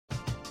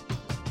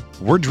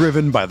We're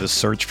driven by the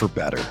search for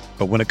better.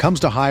 But when it comes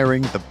to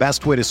hiring, the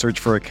best way to search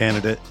for a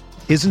candidate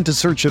isn't to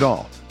search at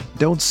all.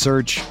 Don't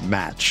search,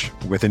 match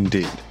with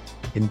Indeed.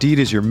 Indeed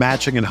is your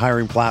matching and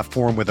hiring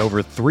platform with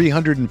over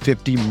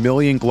 350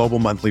 million global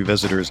monthly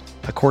visitors,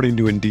 according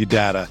to Indeed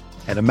data,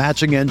 and a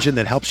matching engine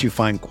that helps you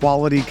find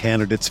quality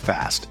candidates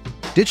fast.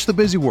 Ditch the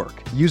busy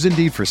work. Use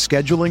Indeed for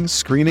scheduling,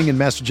 screening, and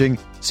messaging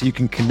so you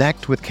can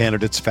connect with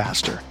candidates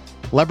faster.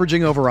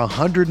 Leveraging over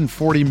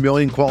 140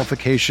 million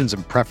qualifications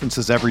and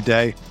preferences every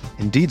day,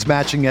 Indeed's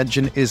matching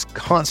engine is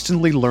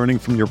constantly learning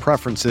from your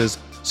preferences,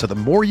 so the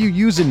more you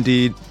use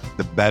Indeed,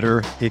 the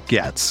better it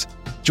gets.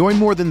 Join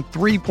more than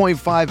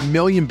 3.5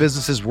 million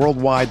businesses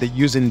worldwide that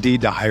use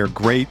Indeed to hire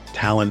great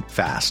talent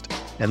fast.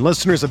 And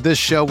listeners of this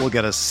show will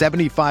get a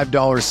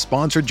 $75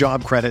 sponsored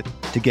job credit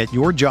to get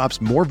your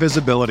jobs more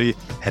visibility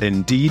at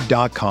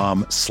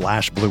Indeed.com/Blue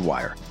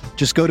Wire.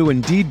 Just go to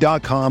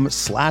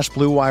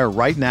Indeed.com/Blue Wire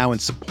right now and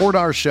support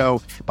our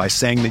show by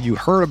saying that you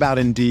heard about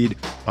Indeed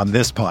on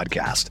this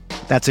podcast.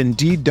 That's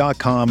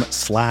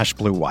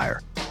Indeed.com/Blue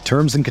Wire.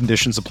 Terms and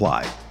conditions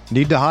apply.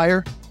 Need to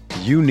hire?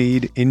 You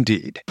need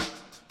Indeed.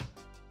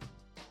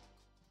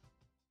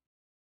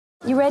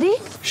 You ready?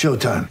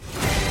 Showtime.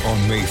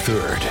 On May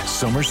 3rd,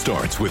 summer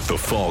starts with The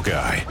Fall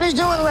Guy. Let's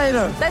do it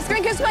later. Let's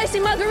drink a spicy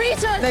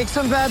margarita. Make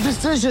some bad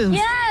decisions.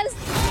 Yes!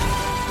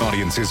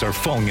 Audiences are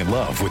falling in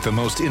love with the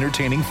most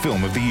entertaining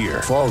film of the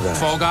year. Fall Guy.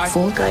 Fall Guy.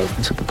 Fall Guy.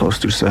 That's what the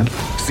poster said.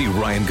 See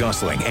Ryan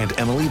Gosling and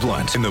Emily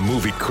Blunt in the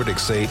movie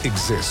critics say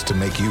exists to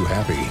make you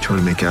happy. Trying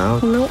to make it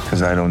out? Nope.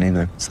 Because I don't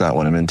either. It's not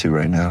what I'm into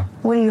right now.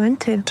 What are you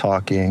into?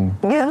 Talking.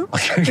 Yeah.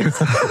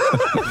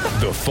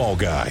 The Fall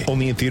Guy.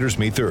 Only in theaters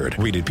May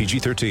 3rd. Rated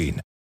PG-13.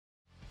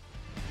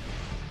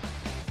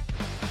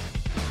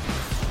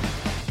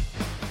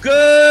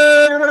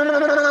 Good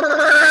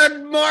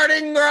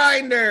morning,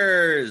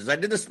 Grinders. I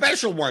did the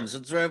special one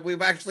since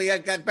we've actually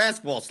got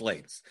basketball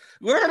slates.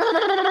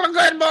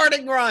 Good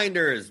morning,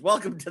 Grinders.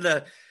 Welcome to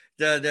the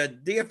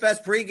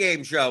DFS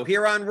pregame show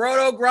here on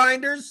Roto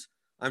Grinders.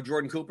 I'm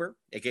Jordan Cooper,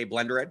 a.k.a.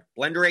 BlenderEd,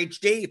 Blender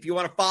HD, if you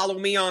want to follow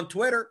me on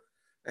Twitter.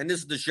 And this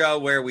is the show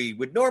where we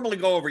would normally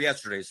go over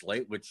yesterday's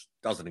slate, which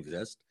doesn't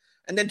exist,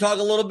 and then talk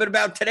a little bit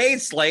about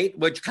today's slate,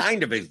 which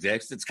kind of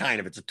exists. It's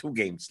a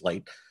two-game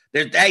slate.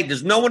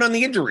 There's no one on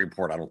the injury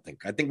report, I don't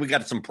think. I think we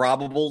got some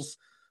probables.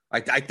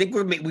 I think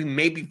we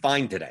may be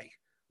fine today.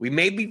 We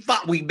may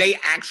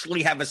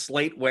actually have a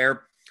slate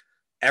where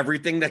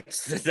everything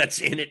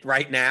that's in it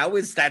right now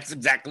that's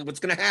exactly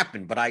what's going to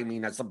happen. But I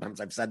mean, sometimes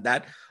I've said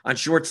that on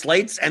short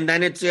slates, and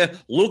then it's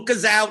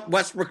Luka's out,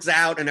 Westbrook's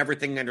out, and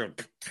everything under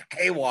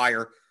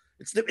haywire.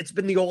 It's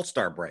been the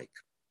All-Star break.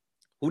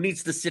 Who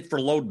needs to sit for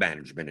load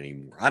management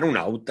anymore? I don't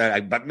know,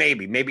 but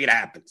maybe it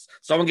happens.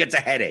 Someone gets a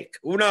headache.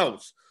 Who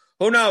knows?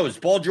 Who knows?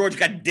 Paul George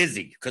got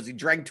dizzy because he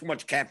drank too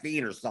much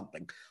caffeine or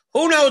something.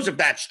 Who knows if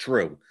that's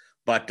true?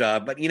 But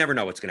you never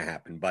know what's going to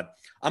happen. But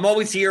I'm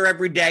always here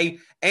every day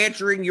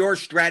answering your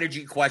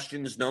strategy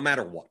questions, no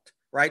matter what.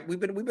 Right? We've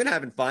been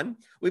having fun.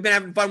 We've been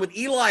having fun with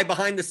Eli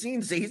behind the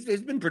scenes. He's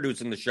been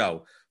producing the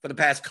show for the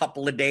past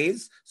couple of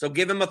days. So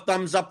give him a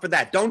thumbs up for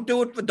that. Don't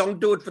do it for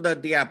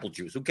the apple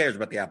juice. Who cares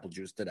about the apple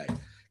juice today?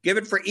 Give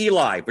it for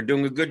Eli for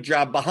doing a good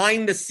job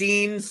behind the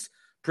scenes,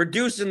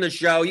 producing the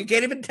show. You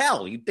can't even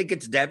tell. You think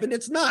it's Devin.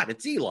 It's not.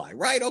 It's Eli,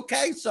 right?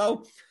 Okay,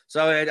 so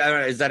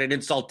is that an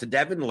insult to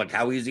Devin? Like,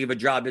 how easy of a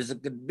job is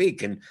it to be?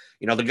 Can,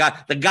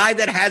 the guy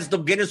that has the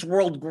Guinness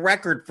World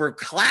Record for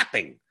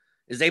clapping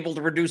is able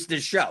to produce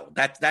this show.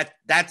 That's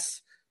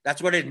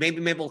what it is.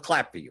 Maybe we'll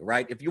clap for you,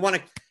 right? If you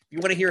want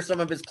to hear some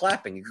of his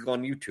clapping, you can go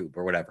on YouTube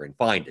or whatever and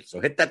find it. So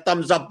hit that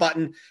thumbs up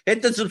button,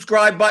 hit the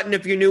subscribe button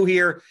if you're new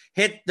here,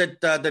 hit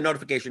the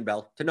notification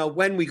bell to know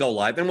when we go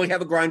live. And we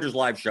have a Grinders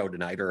live show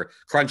tonight, or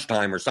crunch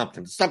time or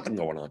something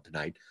going on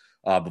tonight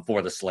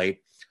before the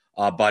slate.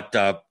 But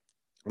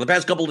the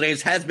past couple of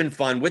days has been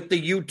fun with the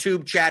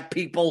YouTube chat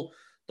people,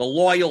 the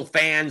loyal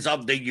fans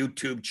of the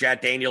YouTube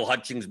chat, Daniel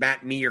Hutchings,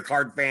 Matt Me, your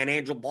card fan,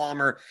 Angel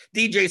Palmer,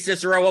 DJ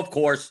Cicero, of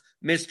course,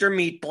 Mr.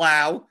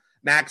 Meatplow,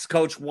 Max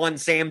Coach 1,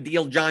 Sam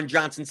Deal, John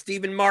Johnson,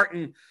 Stephen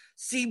Martin,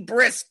 C.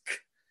 Brisk,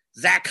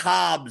 Zach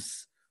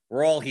Hobbs.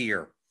 We're all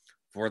here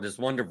for this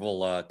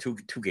wonderful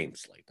two-game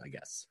slate, I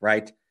guess,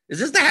 right? Is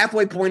this the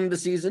halfway point of the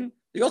season?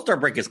 The All-Star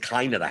break is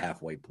kind of the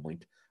halfway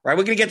point, right?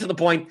 We're going to get to the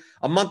point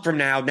a month from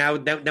now.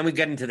 Then we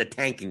get into the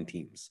tanking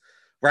teams,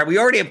 right? We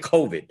already have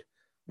COVID,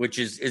 which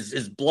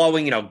is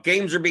blowing.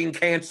 Games are being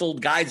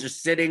canceled. Guys are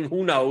sitting.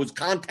 Who knows?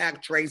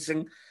 Contact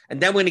tracing. And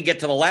then when you get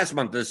to the last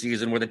month of the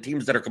season where the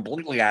teams that are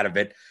completely out of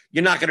it,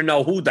 you're not going to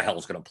know who the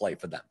hell's going to play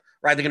for them,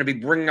 right? They're going to be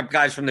bringing up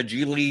guys from the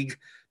G League.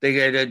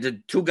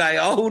 The two guys,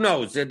 who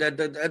knows? They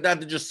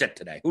just sit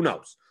today. Who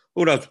knows?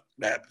 So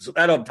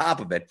that on top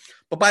of it.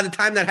 But by the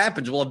time that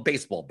happens, we'll have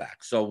baseball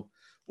back. So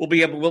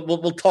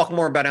we'll talk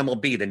more about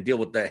MLB than deal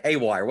with the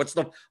haywire. What's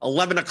the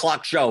 11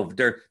 o'clock show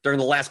during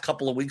the last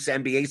couple of weeks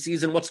of NBA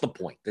season? What's the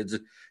point? It's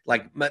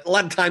like a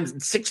lot of times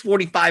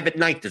 6:45 at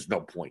night, there's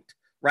no point,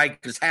 right?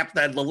 Because half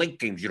the late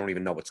games, you don't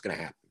even know what's going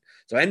to happen.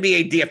 So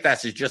NBA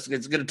DFS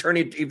it's going to turn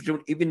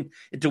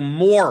into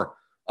more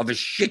of a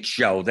shit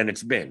show than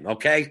it's been.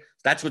 Okay,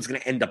 that's what's going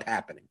to end up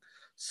happening.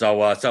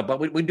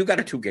 But we do got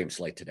a 2-game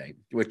slate today,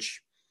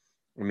 which,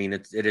 I mean,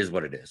 it is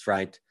what it is,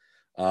 right?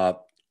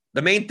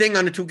 The main thing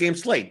on a 2-game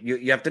slate,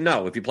 you have to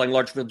know if you're playing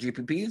large field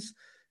GPPs,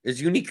 is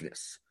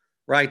uniqueness,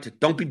 right?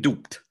 Don't be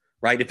duped,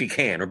 right? If you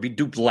can, or be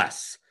duped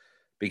less,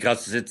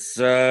 because it's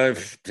you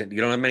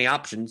don't have many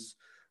options,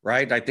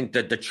 right? I think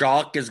that the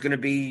chalk is going to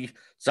be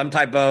some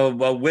type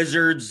of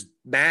Wizards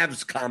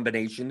Mavs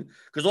combination,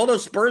 because all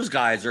those Spurs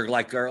guys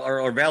are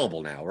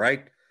available now,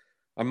 right?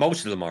 Or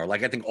most of them are.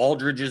 Like, I think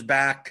Aldridge is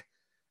back,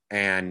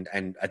 and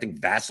I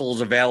think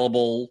Vassal's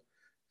available,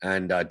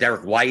 and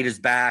Derek White is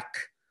back.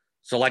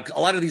 So, like, a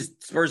lot of these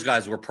Spurs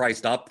guys were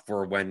priced up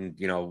for when,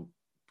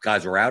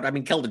 guys were out. I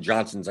mean, Keldon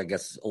Johnson's, I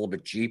guess, a little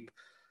bit cheap,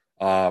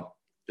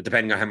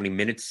 depending on how many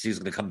minutes he's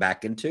going to come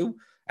back into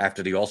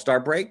after the All-Star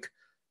break.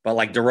 But,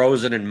 like,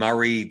 DeRozan and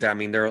Murray, I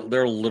mean, they're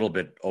a little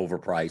bit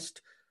overpriced.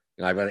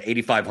 I've got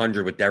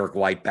 8,500 with Derek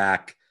White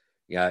back.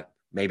 Yeah,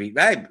 maybe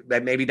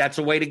that's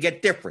a way to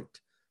get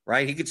different,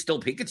 right? He could still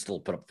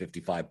put up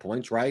 55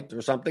 points, right,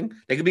 or something.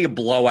 They could be a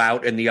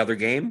blowout in the other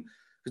game,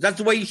 because that's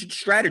the way you should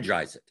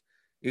strategize it.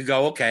 You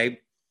go, okay,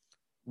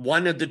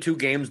 one of the 2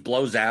 games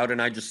blows out,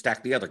 and I just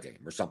stack the other game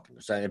or something.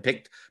 So I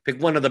pick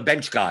one of the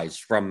bench guys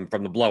from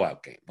the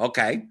blowout game.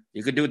 Okay,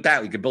 you could do it that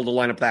way. You could build a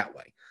lineup that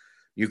way.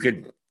 You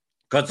could,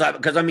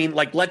 because I mean,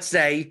 like, let's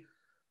say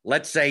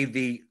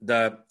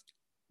the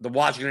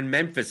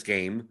Washington-Memphis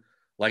game,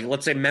 like,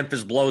 let's say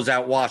Memphis blows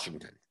out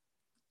Washington.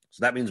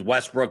 So that means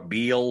Westbrook,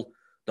 Beal,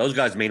 those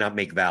guys may not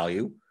make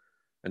value.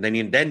 And then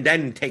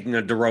taking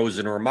a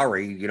DeRozan or a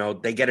Murray,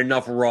 they get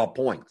enough raw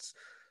points.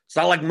 It's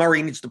not like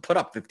Murray needs to put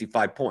up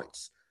 55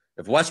 points.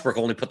 If Westbrook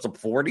only puts up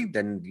 40,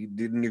 then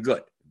you're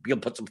good. Beal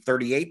puts up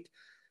 38.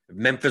 If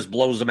Memphis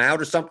blows them out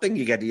or something,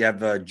 you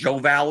have Joe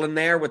Val in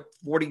there with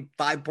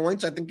 45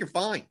 points. I think you're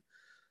fine.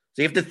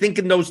 So you have to think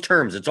in those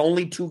terms. It's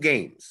only 2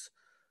 games.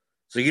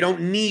 So you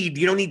don't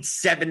need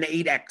 7 to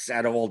 8x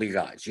out of all the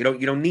guys. You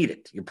don't need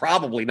it. You're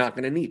probably not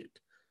going to need it.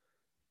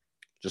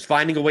 Just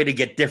finding a way to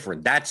get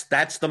different.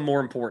 That's the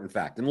more important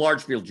fact. In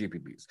large field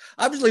GPPs.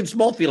 Obviously, in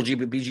small field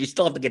GPPs, you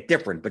still have to get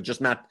different, but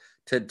just not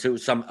to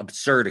some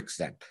absurd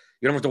extent.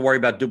 You don't have to worry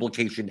about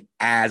duplication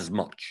as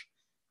much.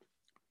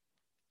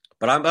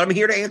 But I'm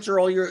here to answer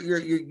all your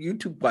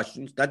YouTube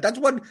questions. That's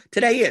what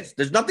today is.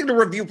 There's nothing to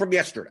review from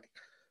yesterday.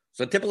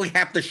 So typically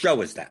half the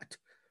show is that.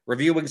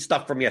 Reviewing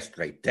stuff from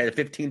yesterday. 10,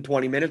 15,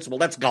 20 minutes. Well,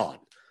 that's gone.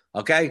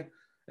 Okay?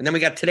 And then we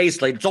got today's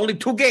slate. It's only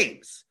 2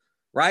 games.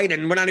 Right?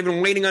 And we're not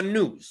even waiting on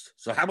news.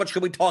 So how much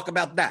can we talk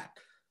about that?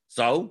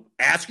 So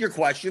ask your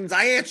questions.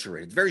 I answer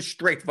it. It's very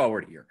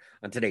straightforward here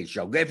on today's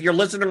show. If you're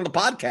listening to the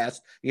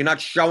podcast, you're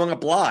not showing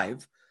up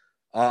live,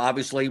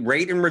 obviously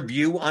rate and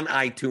review on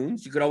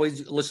iTunes. You could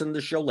always listen to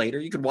the show later.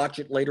 You could watch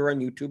it later on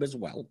YouTube as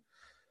well.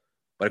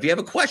 But if you have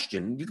a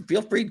question, you can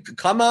feel free to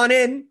come on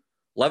in,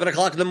 11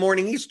 o'clock in the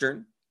morning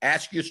Eastern,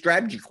 ask your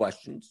strategy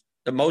questions.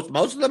 Most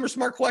of them are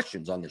smart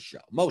questions on this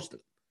show. Most of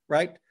them,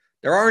 right?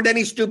 There aren't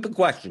any stupid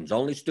questions,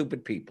 only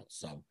stupid people.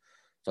 So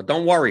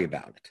don't worry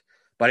about it.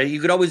 But you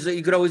could always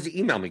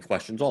email me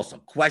questions also.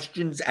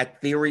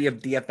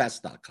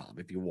 Questions@theoryofdfs.com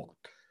if you want.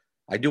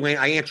 I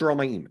answer all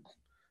my email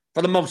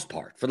for the most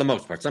part.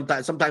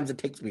 Sometimes it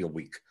takes me a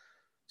week.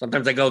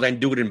 Sometimes I go then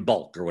do it in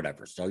bulk or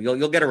whatever. So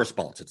you'll get a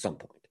response at some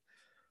point.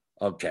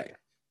 Okay.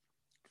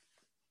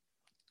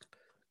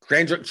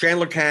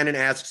 Chandler Cannon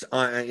asks,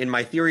 in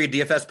my Theory of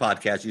DFS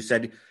podcast, you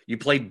said you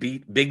played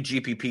big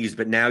GPPs,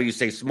 but now you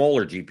say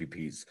smaller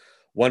GPPs.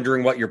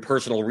 Wondering what your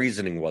personal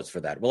reasoning was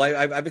for that. Well,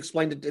 I've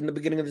explained it in the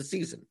beginning of the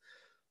season.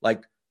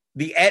 Like,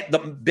 the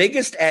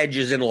biggest edge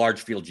is in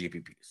large field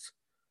GPPs.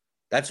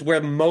 That's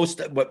where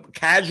what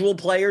casual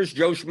players,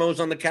 Joe Schmoes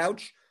on the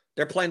couch,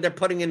 they're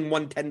putting in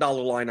 $1 $10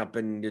 lineup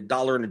and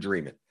 $1 in a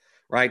dream it,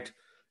 right?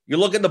 You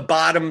look at the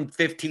bottom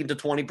 15 to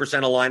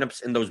 20% of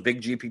lineups in those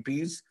big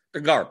GPPs,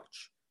 they're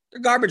garbage.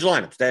 They're garbage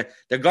lineups.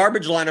 They're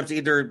garbage lineups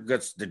either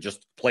because they're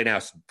just plain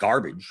ass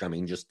garbage. I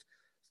mean, just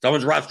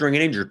someone's rostering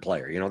an injured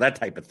player, that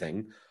type of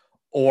thing.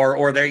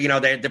 Or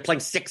they're playing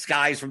 6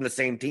 guys from the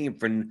same team.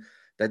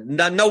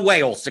 No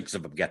way all 6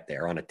 of them get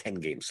there on a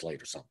 10-game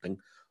slate or something.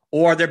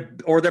 Or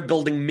they're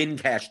building min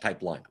cash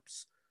type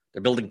lineups.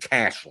 They're building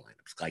cash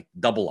lineups, like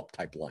double up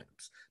type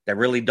lineups that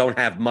really don't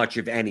have much,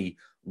 if any,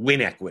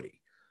 win equity.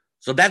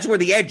 So that's where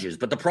the edge is.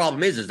 But the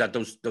problem is that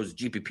those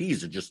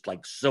GPPs are just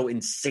like so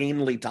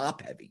insanely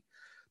top heavy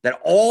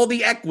that all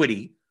the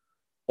equity,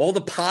 all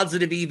the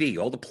positive EV,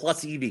 all the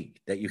plus EV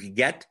that you can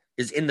get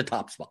is in the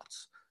top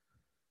spots.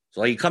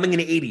 So like coming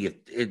in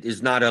 80th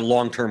is not a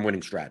long-term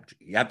winning strategy.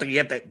 You have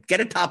to get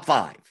a top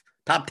 5,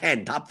 top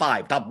 10, top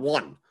 5, top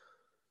 1.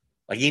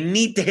 Like you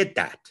need to hit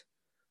that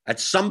at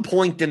some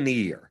point in the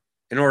year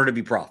in order to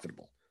be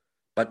profitable.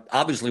 But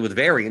obviously with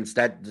variance,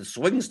 that the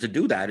swings to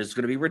do that is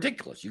going to be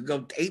ridiculous. You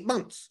go 8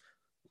 months.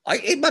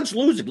 8 months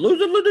losing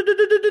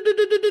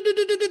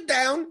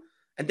down,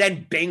 and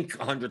then bank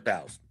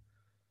 100,000.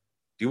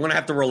 Do you want to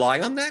have to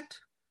rely on that?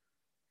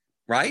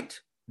 Right?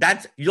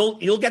 That's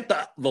you'll get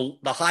the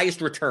highest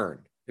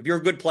return. If you're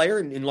a good player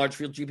in large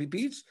field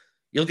GPPs,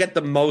 You'll get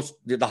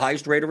the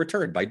highest rate of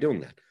return by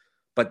doing that.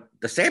 But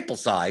the sample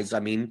size, I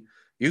mean,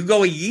 you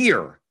go a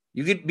year,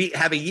 you could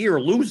have a year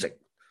losing,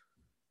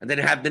 and then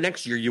have the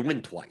next year you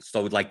win twice.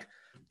 So like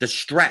the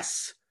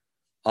stress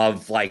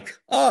of like,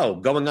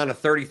 going on a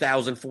 $30,000,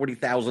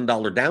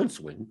 $40,000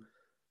 downswing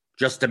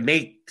just to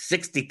make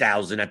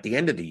 $60,000 at the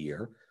end of the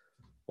year.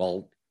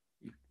 Well,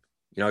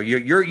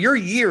 your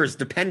year is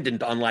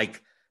dependent on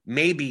like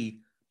maybe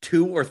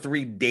 2 or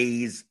 3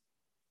 days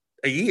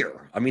a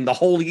year. I mean, the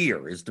whole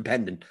year is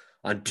dependent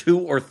on 2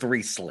 or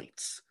 3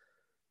 slates.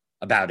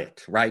 About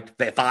it, right?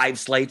 5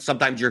 slates.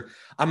 Sometimes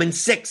I'm in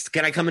 6th.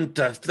 Can I come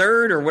into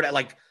 3rd or what?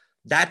 Like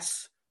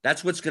that's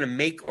what's going to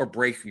make or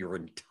break your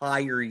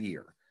entire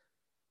year.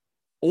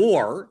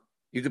 Or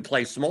you could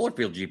play smaller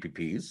field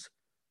GPPs.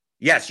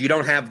 Yes, you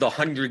don't have the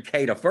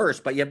 100K to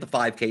first, but you have the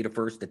 5K to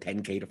first, the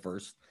 10K to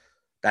first,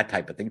 that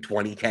type of thing.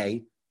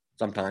 20K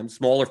sometimes.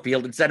 Smaller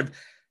field. Instead of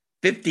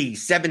 50,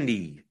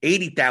 70,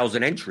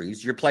 80,000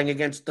 entries, you're playing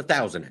against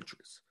 1,000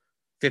 entries,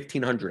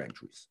 1,500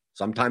 entries,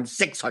 sometimes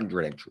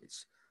 600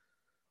 entries.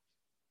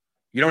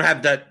 You don't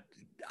have that,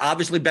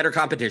 obviously better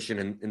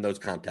competition in those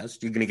contests.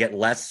 You're going to get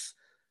less,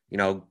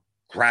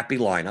 crappy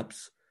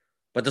lineups,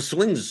 but the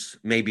swings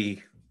may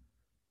be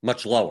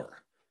much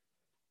lower.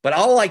 But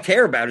all I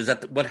care about is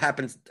what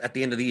happens at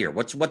the end of the year.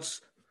 What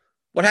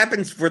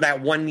happens for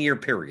that 1 year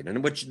period,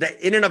 and which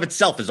in and of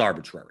itself is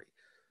arbitrary.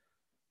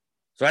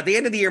 So at the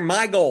end of the year,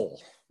 my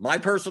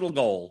personal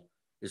goal,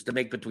 is to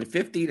make between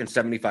 $50,000 and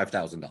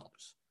 $75,000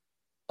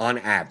 on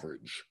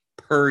average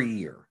per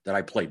year that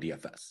I play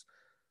DFS.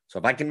 So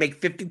if I can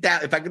make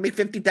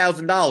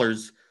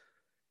 $50,000,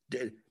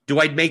 do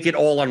I make it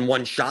all on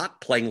one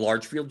shot playing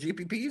large field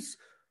GPPs,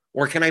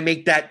 or can I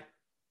make that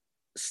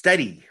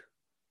steady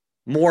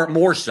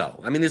more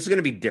so? I mean, there's going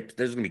to be dips,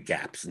 there's going to be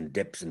gaps and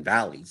dips and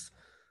valleys,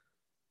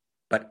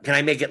 but can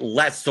I make it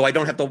less so I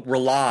don't have to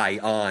rely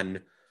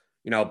on,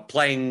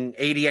 playing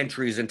 80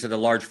 entries into the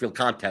large field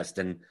contest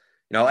and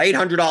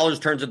 $800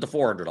 turns into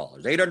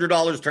 $400.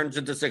 $800 turns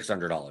into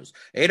 $600.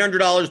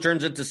 $800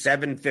 turns into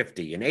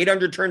 $750, and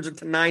 $800 turns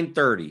into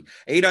 $930.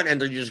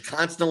 And they're just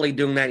constantly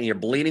doing that, and you're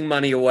bleeding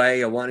money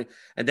away. And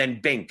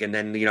then bink, and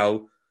then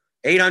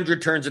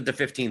 800 turns into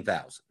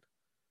 15,000.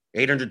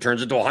 800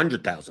 turns into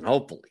 100,000.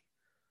 Hopefully,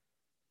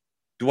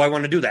 do I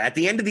want to do that at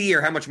the end of the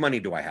year? How much money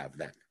do I have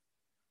then?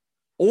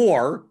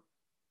 Or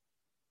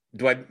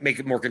do I make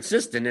it more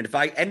consistent? And if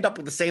I end up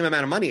with the same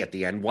amount of money at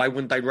the end, why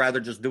wouldn't I rather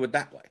just do it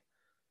that way?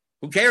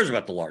 Who cares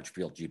about the large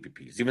field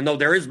GPPs? Even though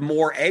there is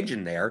more edge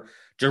in there,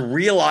 to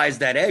realize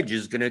that edge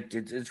is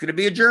it's gonna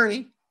be a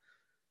journey.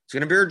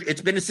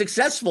 It's been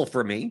successful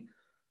for me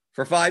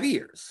for 5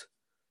 years.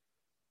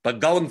 But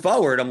going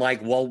forward, I'm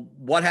like, well,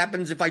 what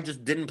happens if I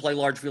just didn't play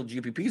large field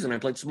GPPs and I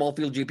played small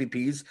field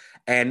GPPs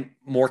and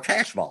more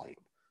cash volume?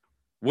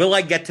 Will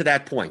I get to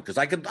that point? Because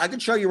I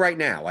could show you right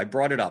now. I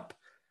brought it up.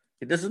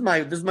 This is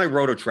my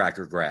Roto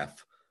Tracker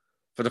graph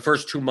for the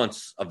first 2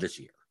 months of this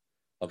year.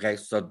 Okay,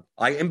 so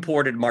I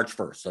imported March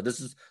 1st. So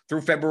this is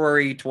through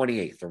February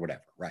 28th or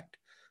whatever, right?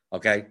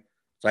 Okay,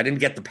 so I didn't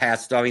get the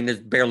past. There's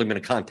barely been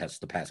a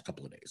contest the past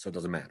couple of days, so it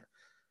doesn't matter.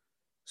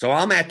 So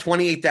I'm at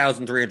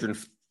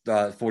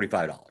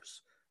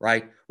 $28,345,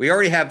 right? We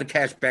already have the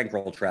cash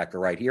bankroll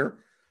tracker right here,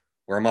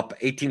 where I'm up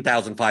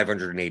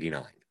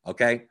 18,589,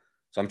 okay?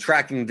 So I'm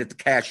tracking the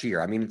cash here.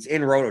 I mean, it's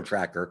in Roto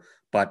Tracker,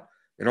 but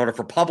in order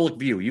for public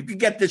view, you can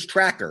get this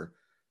tracker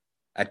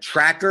at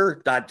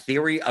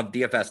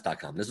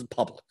tracker.theoryofdfs.com. This is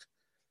public.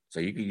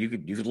 So you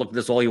could look at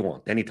this all you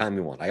want, anytime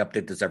you want. I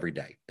update this every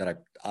day that I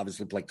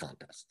obviously play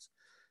contests.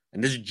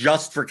 And this is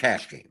just for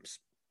cash games.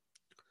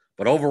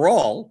 But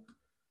overall,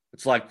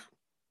 it's like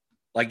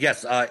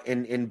yes,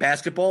 in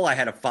basketball, I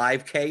had a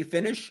 5K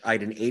finish, I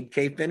had an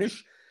 8K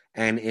finish,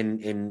 and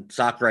in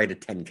soccer, I had a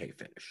 10K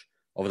finish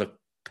over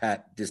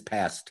this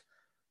past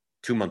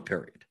 2-month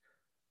period.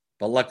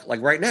 But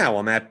like right now,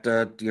 I'm at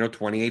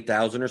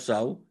 28,000 or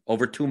so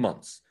over 2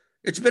 months.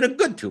 It's been a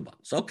good 2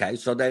 months. Okay,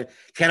 so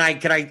can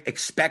I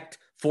expect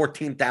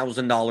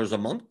 $14,000 a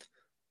month?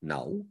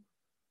 No,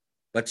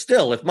 but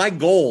still, if my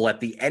goal at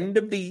the end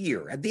of the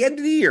year,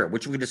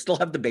 which we're going to still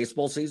have the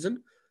baseball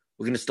season,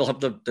 we're going to still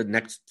have the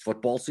next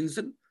football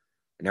season,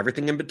 and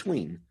everything in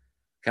between,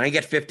 can I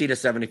get $50,000 to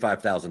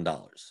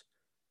 $75,000?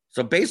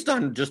 So based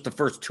on just the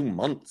first 2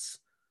 months,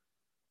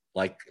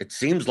 like it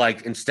seems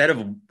like instead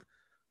of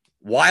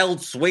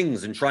wild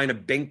swings and trying to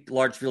bank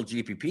large field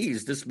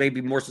GPPs, this may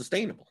be more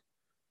sustainable.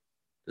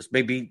 This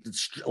may be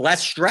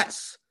less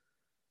stress.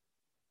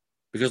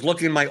 Because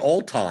looking at my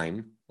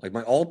all-time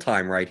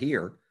right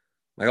here,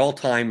 my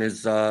all-time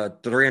is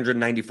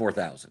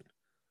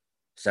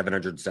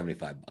 $394,775.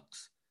 But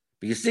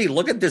you see,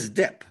 look at this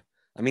dip.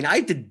 I mean, I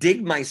had to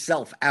dig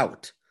myself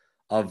out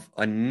of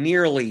a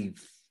nearly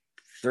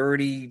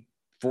 $35,000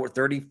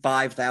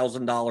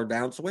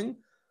 downswing.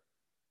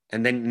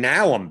 And then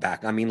now I'm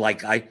back. I mean,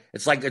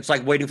 it's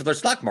like waiting for the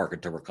stock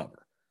market to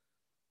recover,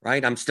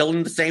 right? I'm still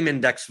in the same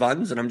index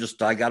funds, and I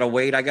gotta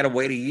wait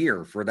a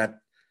year for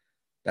that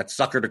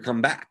sucker to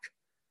come back.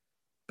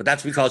 But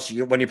that's because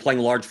when you're playing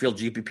large field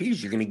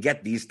GPPs, you're going to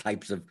get these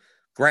types of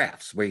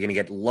graphs where you're going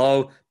to get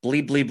low,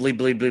 bleed,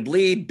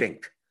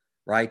 bink,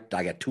 right?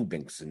 I got 2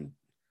 binks in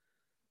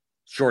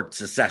short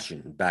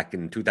succession back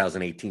in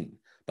 2018.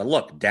 But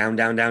look, down,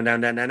 then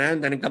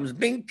it comes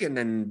bink, and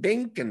then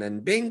bink, and then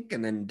bink,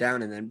 and then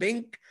down, and then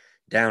bink,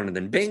 down, and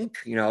then bink,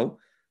 and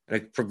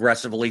it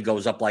progressively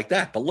goes up like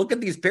that. But look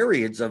at these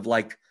periods of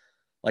like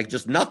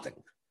just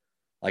nothing.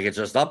 Like it's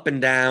just up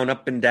and down,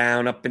 up and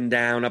down, up and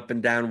down, up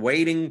and down,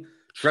 waiting,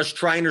 just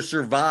trying to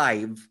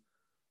survive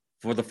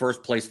for the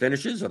first place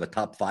finishes or the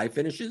top 5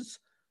 finishes.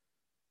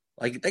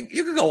 Like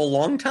you could go a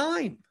long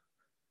time.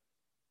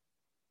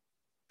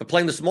 But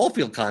playing the small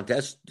field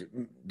contest,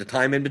 the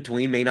time in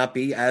between may not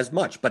be as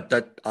much,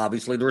 but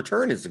obviously the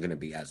return isn't going to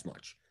be as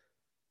much.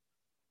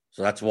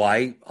 So that's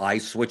why I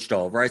switched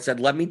over. I said,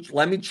 let me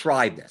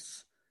try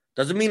this.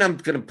 Doesn't mean I'm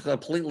going to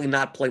completely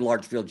not play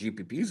large field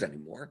GPPs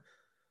anymore.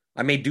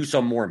 I may do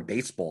some more in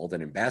baseball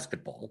than in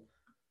basketball.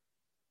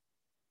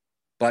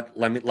 But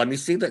let me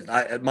see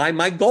that.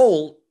 My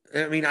goal,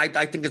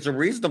 I think it's a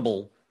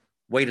reasonable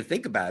way to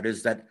think about it,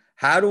 is that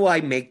how do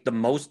I make the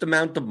most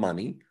amount of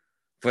money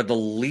for the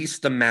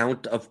least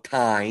amount of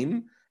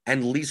time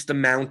and least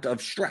amount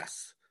of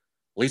stress,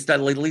 least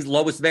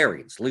lowest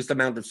variance, least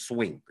amount of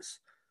swings.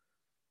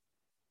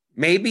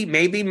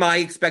 Maybe my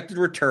expected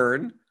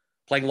return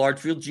playing large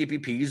field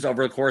GPPs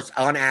over the course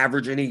on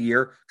average in a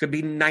year could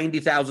be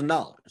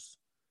 $90,000,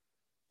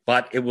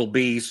 but it will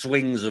be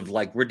swings of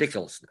like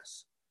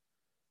ridiculousness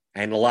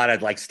and a lot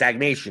of like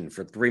stagnation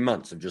for 3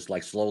 months of just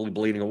like slowly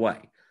bleeding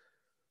away.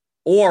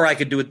 Or I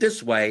could do it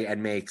this way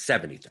and make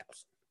 70,000.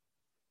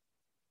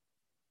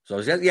 So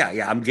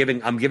yeah, I'm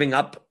giving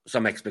up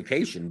some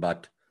expectation,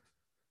 but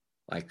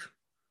like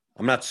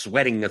I'm not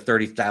sweating a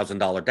 $30,000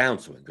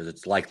 downswing because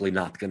it's likely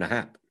not going to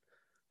happen.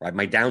 Right?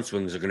 My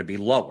downswings are going to be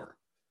lower.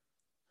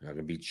 They're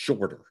going to be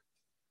shorter.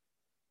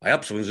 My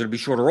upswings are going to be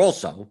shorter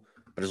also,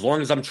 but as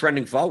long as I'm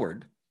trending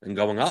forward and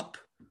going up,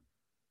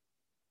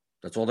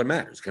 that's all that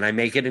matters. Can I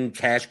make it in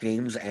cash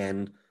games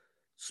and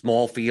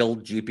small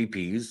field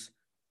GPPs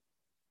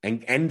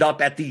and end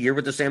up at the year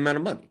with the same amount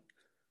of money?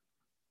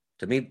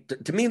 To me,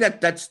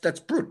 that's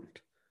prudent.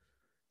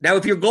 Now,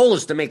 if your goal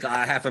is to make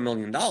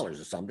 $500,000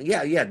 or something,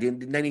 yeah,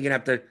 then you're going to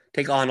have to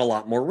take on a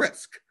lot more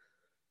risk.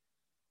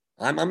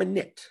 I'm a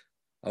nit,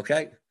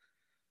 okay?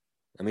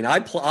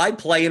 I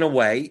play in a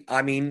way.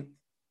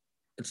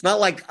 It's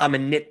not like I'm a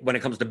nit when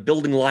it comes to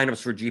building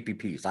lineups for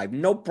GPPs. I have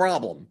no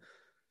problem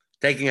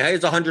taking,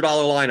 here's a $100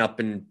 lineup,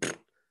 and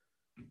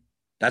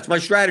that's my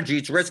strategy.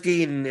 It's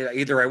risky, and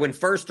either I win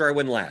first or I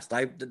win last.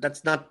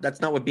 That's not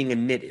what being a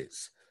nit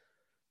is.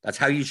 That's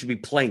how you should be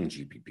playing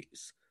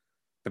GPPs.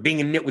 But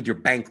being in it with your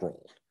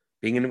bankroll,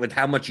 being in it with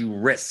how much you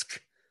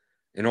risk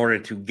in order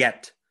to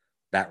get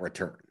that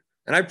return.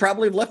 And I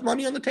probably have left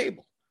money on the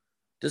table.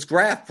 This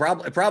graph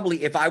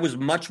probably if I was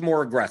much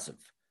more aggressive,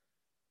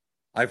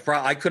 I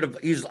could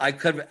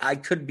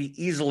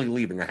be easily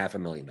leaving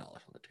 $500,000 on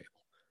the table.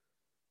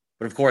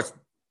 But of course,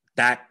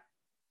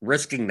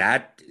 risking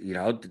that,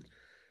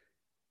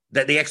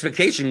 that the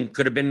expectation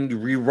could have been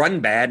you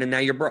run bad and now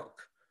you're broke.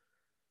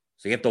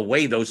 So you have to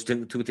weigh those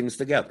two things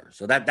together.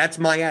 So that's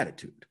my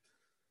attitude.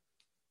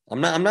 I'm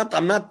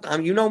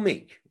not. You know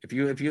me. If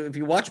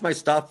you watch my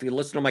stuff, you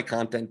listen to my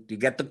content, you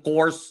get the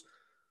course,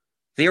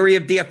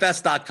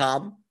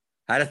 theoryofdfs.com,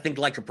 how to think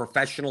like a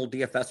professional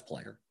DFS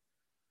player.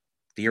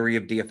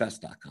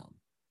 Theoryofdfs.com.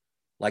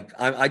 Like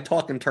I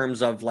talk in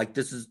terms of like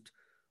this is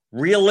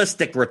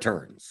realistic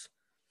returns,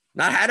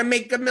 not how to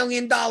make $1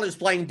 million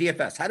playing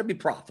DFS. How to be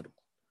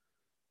profitable.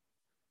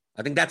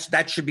 I think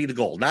that should be the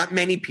goal. Not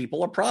many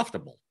people are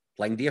profitable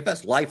playing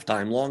DFS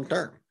lifetime, long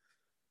term.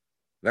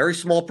 Very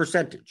small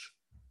percentage.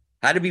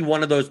 How to be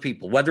one of those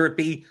people, whether it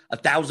be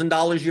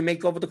 $1,000 you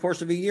make over the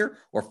course of a year,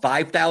 or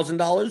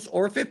 $5,000,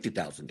 or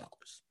 $50,000,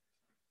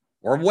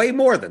 or way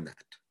more than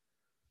that.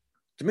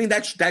 To me,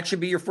 that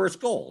should be your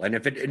first goal. And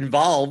if it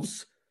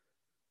involves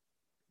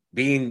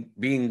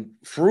being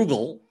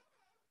frugal,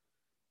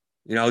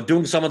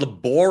 doing some of the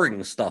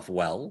boring stuff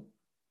well,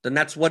 then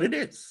that's what it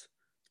is.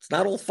 It's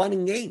not all fun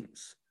and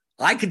games.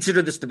 I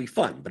consider this to be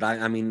fun, but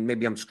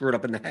maybe I'm screwed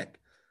up in the head.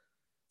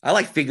 I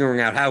like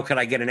figuring out how could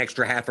I get an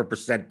extra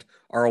 0.5%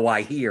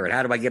 ROI here, and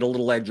how do I get a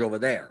little edge over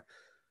there?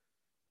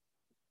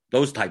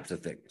 Those types of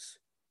things.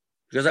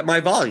 Because at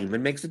my volume,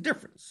 it makes a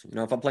difference.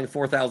 If I'm playing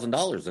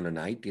 $4,000 in a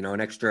night,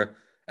 an extra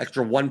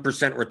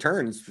 1%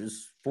 return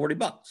is $40.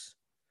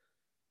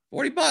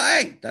 $40.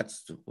 Hey,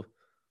 that's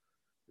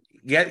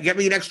get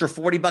me an extra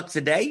 $40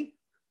 a day,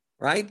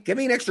 right? Give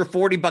me an extra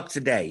 $40 a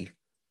day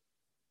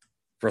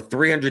for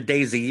 300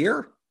 days a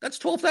year. That's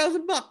 $12,000.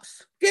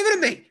 Give it to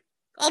me.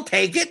 I'll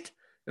take it.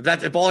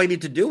 If all I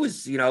need to do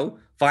is,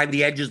 find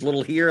the edges a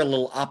little here, a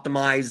little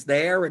optimize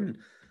there, and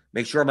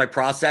make sure my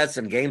process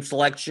and game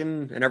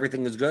selection and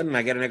everything is good, and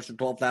I get an extra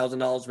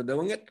 $12,000 for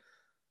doing it,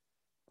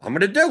 I'm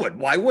going to do it.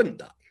 Why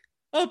wouldn't I?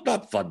 Oh, it's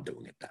not fun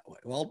doing it that way.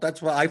 Well,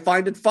 that's why I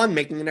find it fun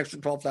making an extra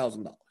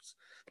 $12,000.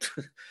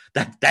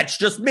 That's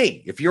just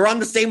me. If you're on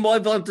the same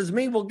wavelength as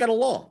me, we'll get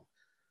along.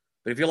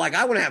 But if you're like,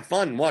 I want to have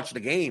fun and watch the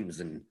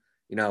games and,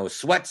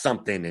 sweat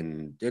something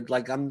and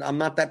I'm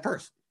not that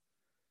person.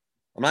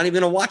 I'm not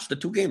even going to watch the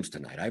 2 games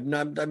tonight. I've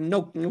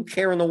no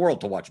care in the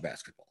world to watch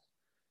basketball,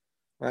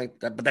 right?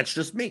 But that's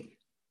just me.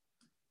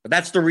 But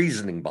that's the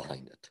reasoning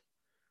behind it.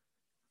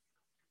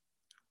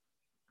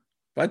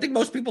 But I think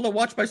most people that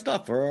watch my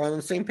stuff are on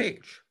the same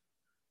page.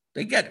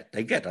 They get it.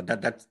 They get it.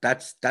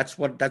 That's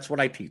what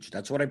I teach.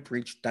 That's what I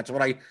preach. That's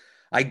what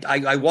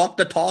I walk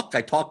the talk.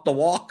 I talk the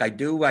walk. I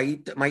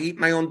eat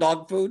my own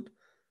dog food.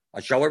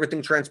 I show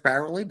everything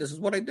transparently. This is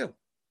what I do.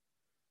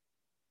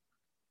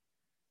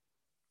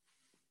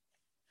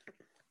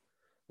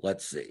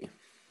 Let's see.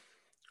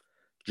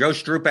 Joe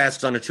Stroop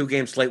asks, on a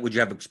 2-game slate, would you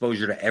have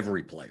exposure to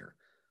every player?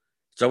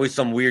 It's always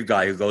some weird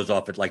guy who goes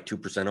off at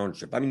 2%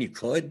 ownership. I mean, you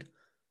could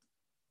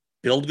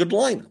build good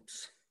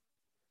lineups.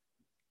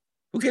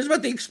 Who cares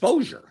about the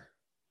exposure?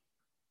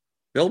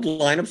 Build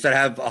lineups that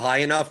have a high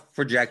enough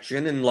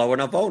projection and low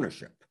enough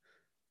ownership.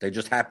 They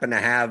just happen to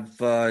have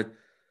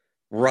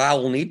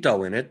Raul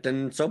Neto in it,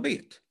 then so be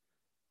it.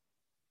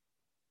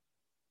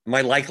 Am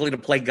I likely to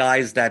play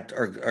guys that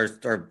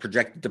are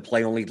projected to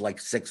play only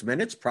 6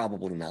 minutes?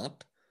 Probably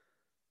not.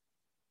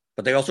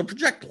 But they also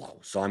project low.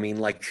 So I mean,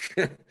 when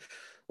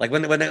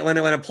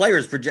a player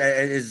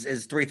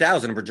is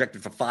 3,000 and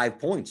projected for 5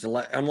 points,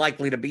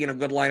 unlikely to be in a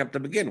good lineup to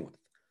begin with.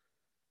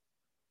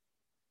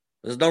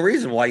 There's no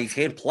reason why you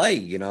can't play,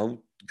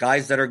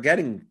 guys that are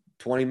getting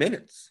 20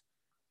 minutes.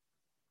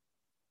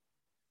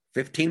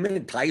 15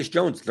 minutes. Tyus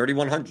Jones,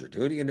 3,100.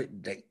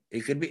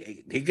 He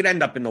could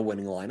end up in the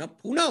winning lineup.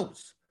 Who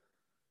knows?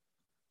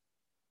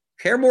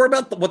 Care more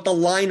about what the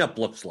lineup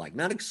looks like,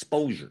 not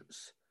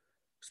exposures.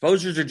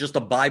 Exposures are just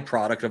a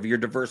byproduct of your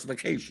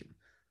diversification.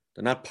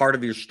 They're not part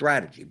of your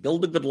strategy.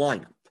 Build a good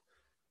lineup.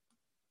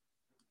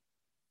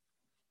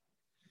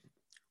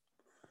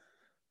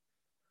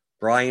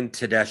 Brian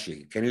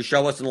Tedeschi, can you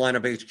show us in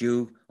Lineup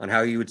HQ on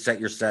how you would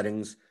set your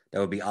settings that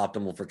would be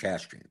optimal for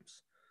cash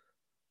games?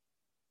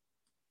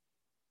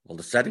 Well,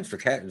 the settings for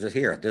cash is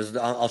here.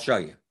 I'll show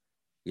you.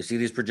 You see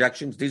these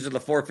projections? These are the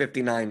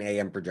 4:59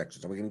 a.m.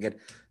 projections. Are we going to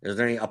is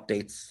there any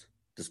updates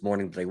this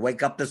morning? Did they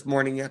wake up this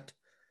morning yet?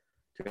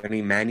 Do you have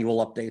any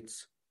manual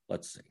updates?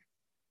 Let's see.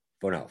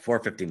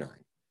 4:59.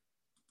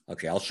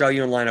 Okay, I'll show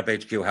you in Lineup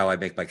HQ how I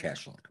make my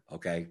cash lineup,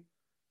 okay?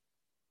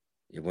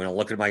 You want to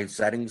look at my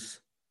settings?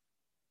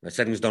 My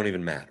settings don't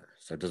even matter.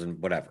 So it doesn't,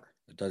 whatever.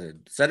 It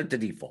doesn't, set it to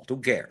default. Who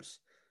cares?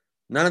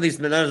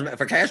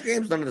 For cash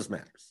games, none of this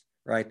matters,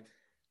 right?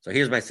 So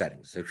here's my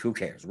settings. So who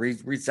cares?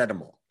 Reset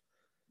them all,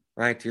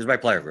 right? Here's my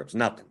player groups.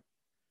 Nothing,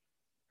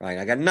 right?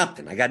 I got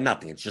nothing.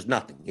 It's just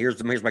nothing.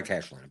 Here's my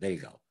cash lineup. There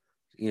you go.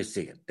 You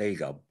see it. There you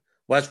go.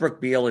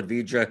 Westbrook, Beal,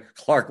 Advija,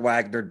 Clark,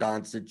 Wagner,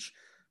 Doncic,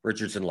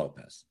 Richardson,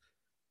 Lopez.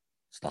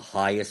 It's the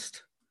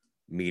highest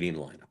median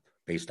lineup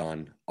based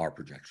on our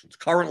projections.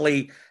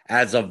 Currently,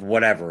 as of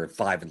whatever, at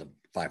 5 in the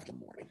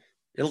morning.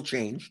 It'll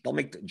change. They'll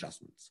make the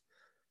adjustments.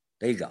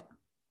 There you go.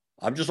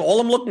 All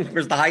I'm looking for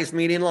is the highest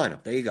median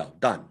lineup. There you go.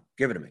 Done.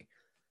 Give it to me.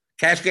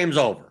 Cash game's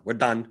over. We're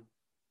done.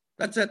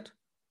 That's it.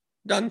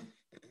 Done.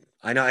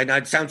 I know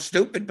it sounds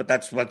stupid, but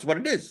that's what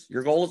it is.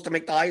 Your goal is to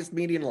make the highest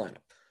median lineup.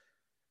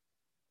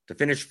 To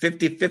finish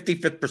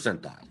 55th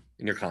percentile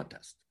in your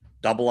contest.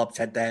 Double ups,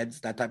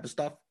 head-to-heads, that type of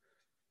stuff.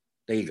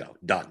 There you go.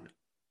 Done.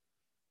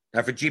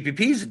 Now, for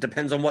GPPs, it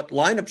depends on what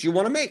lineups you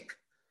want to make.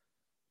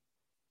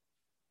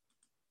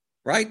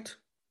 Right?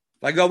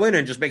 If I go in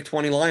and just make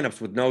 20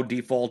 lineups with no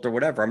default or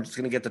whatever, I'm just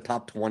going to get the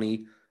top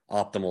 20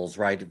 optimals,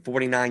 right?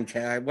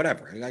 49K,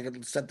 whatever. I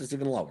can set this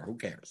even lower. Who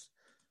cares?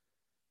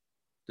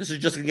 This is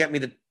just going to get me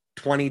the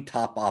 20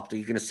 top optimals.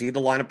 You're going to see the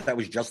lineup that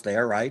was just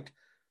there, right?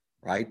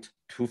 Right?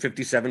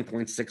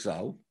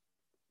 257.60.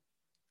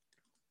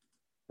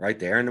 Right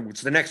there. And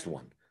what's the next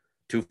one?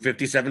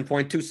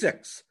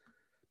 257.26.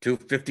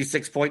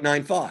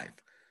 256.95,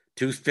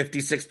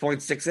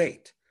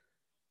 256.68.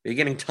 You're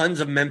getting tons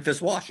of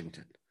Memphis,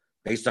 Washington,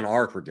 based on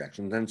our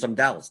projections, and some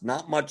Dallas.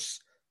 Not much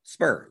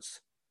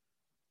Spurs.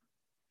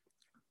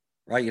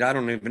 Right? I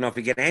don't even know if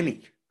you get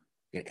any.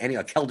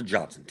 Keldon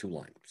Johnson, 2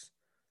 lineups.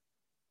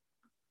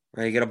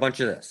 Right? You get a bunch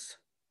of this.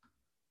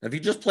 Now, if you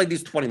just played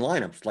these 20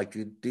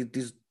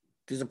 lineups,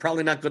 these are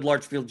probably not good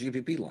large field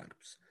GPP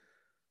lineups.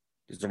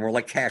 These are more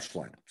like cash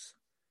lineups.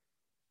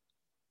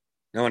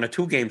 Now, on a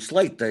 2-game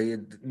slate,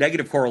 the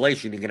negative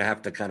correlation you're going to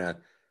have to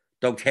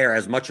don't care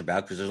as much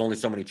about because there's only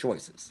so many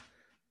choices.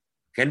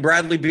 Can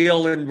Bradley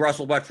Beal and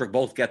Russell Westbrook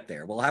both get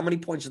there? Well, how many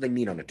points do they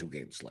need on a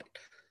 2-game slate?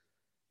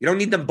 You don't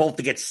need them both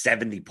to get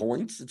 70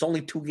 points. It's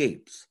only 2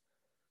 games.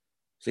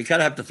 So you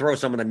kind of have to throw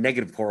some of the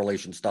negative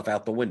correlation stuff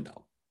out the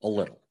window a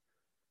little.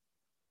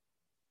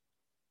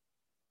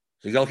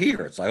 So you go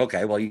here. It's like,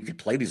 okay, well, you could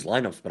play these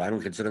lineups, but I don't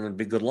consider them to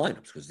be good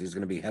lineups because these are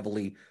going to be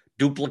heavily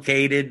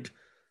duplicated.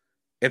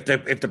 If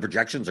the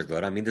projections are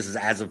good, I mean, this is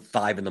as of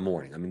 5 in the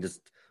morning. I mean,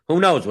 who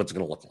knows what's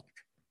going to look like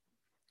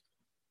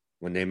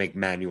when they make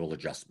manual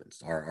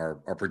adjustments, our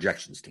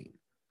projections team.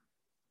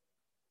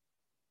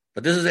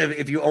 But this is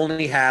if you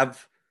only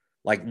have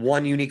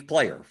one unique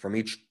player from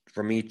each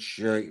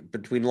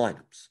between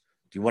lineups.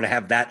 Do you want to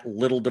have that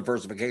little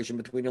diversification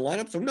between your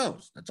lineups? Who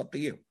knows? That's up to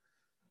you.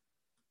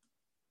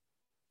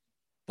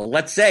 But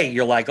let's say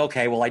you're like,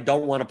 okay, well, I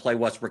don't want to play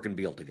Westbrook and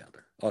Beal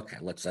together. Okay,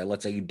 let's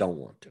say you don't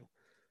want to.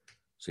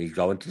 So you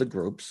go into the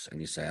groups and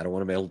you say, I don't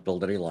want to be able to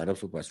build any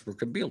lineups with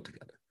Westbrook and Beal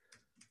together.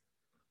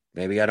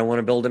 Maybe I don't want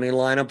to build any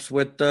lineups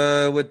with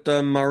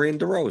Murray and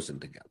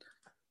DeRozan together.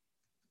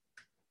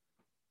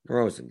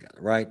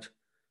 Right?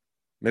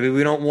 Maybe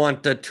we don't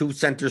want two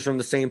centers from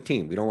the same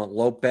team. We don't want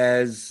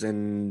Lopez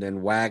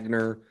and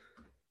Wagner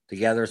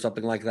together or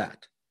something like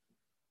that.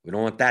 We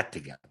don't want that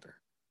together.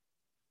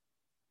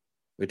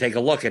 We take a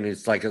look, and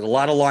it's like a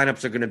lot of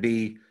lineups are going to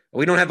be,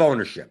 we don't have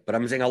ownership, but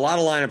I'm saying a lot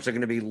of lineups are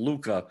going to be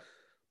Luka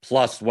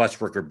plus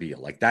Westbrook or Beal,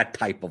 like that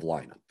type of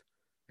lineup,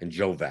 and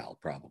Joe Val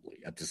probably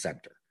at the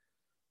center.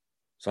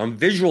 So I'm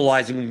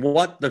visualizing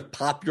what the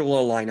popular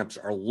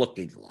lineups are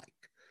looking like.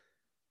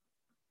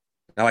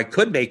 Now, I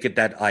could make it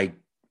that I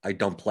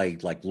don't play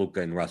like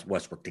Luka and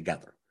Westbrook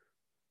together.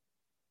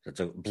 That's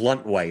a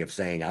blunt way of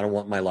saying I don't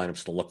want my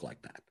lineups to look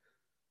like that.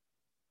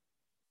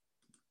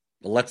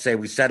 But let's say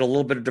we set a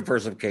little bit of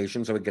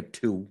diversification so we get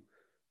 2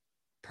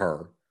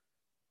 per.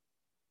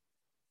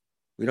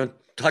 We don't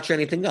touch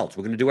anything else.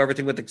 We're going to do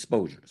everything with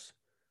exposures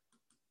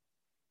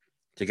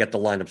to get the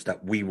lineups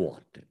that we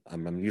want.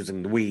 I'm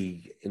using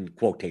we in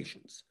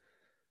quotations.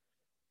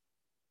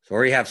 So we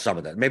already have some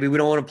of that. Maybe we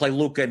don't want to play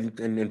Luka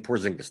and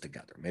Porzingis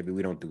together. Maybe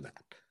we don't do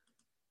that.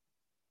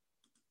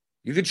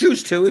 You could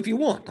choose to if you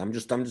want. I'm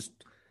just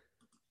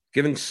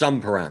giving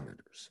some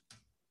parameters.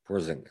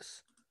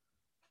 Porzingis.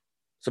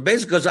 So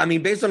basically,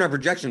 based on our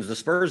projections, the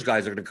Spurs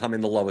guys are going to come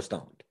in the lowest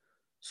owned.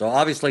 So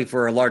obviously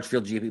for a large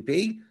field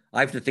GPP,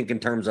 I have to think in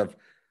terms of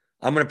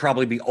I'm going to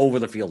probably be over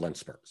the field on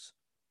Spurs.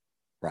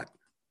 Right.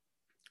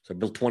 So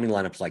build 20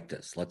 lineups like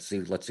this. Let's see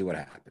what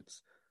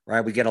happens.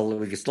 Right? We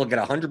can still get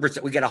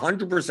 100%. We get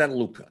 100%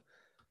 Luka.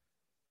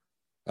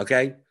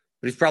 Okay?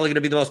 But he's probably going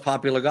to be the most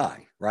popular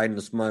guy, right? In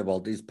the small,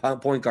 well, he's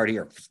point guard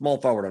here, small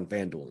forward on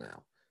FanDuel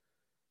now.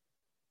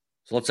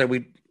 So let's say I'm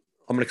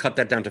going to cut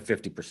that down to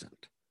 50%.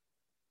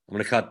 I'm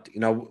going to cut,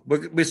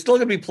 we're still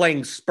going to be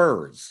playing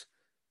Spurs,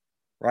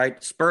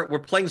 right? We're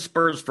playing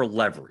Spurs for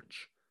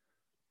leverage,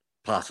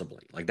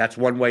 possibly. Like that's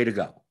one way to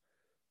go.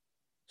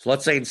 So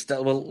let's say instead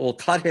we'll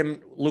cut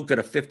Luka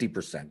to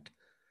 50%,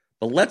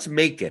 but let's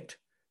make it.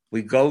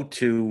 We go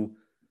to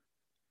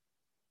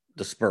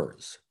the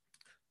Spurs.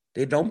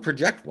 They don't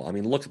project well.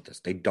 Look at this.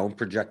 They don't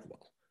project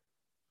well.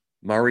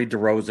 Murray,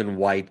 DeRozan,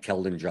 White,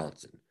 Keldon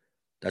Johnson.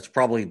 That's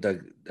probably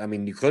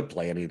you could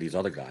play any of these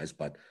other guys,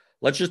 but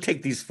let's just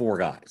take these 4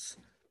 guys.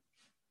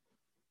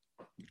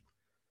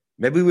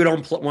 Maybe we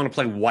don't want to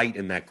play White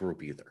in that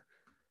group either,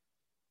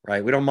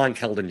 right? We don't mind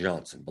Keldon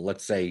Johnson, but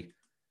let's say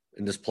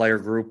in this player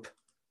group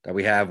that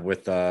we have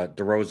with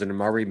DeRozan and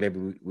Murray, maybe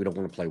we don't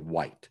want to play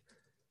White.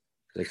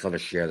 They kind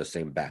of share the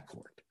same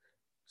backcourt.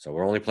 So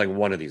we're only playing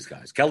one of these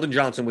guys. Keldon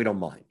Johnson, we don't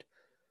mind.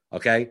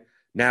 Okay?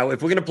 Now,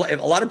 if we're going to play,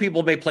 a lot of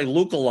people may play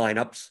Luka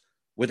lineups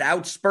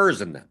without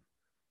Spurs in them.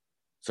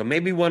 So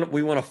maybe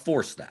we want to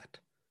force that.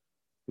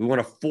 We want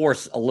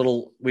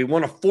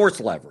to force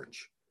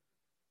leverage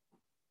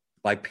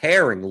by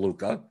pairing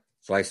Luka.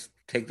 So I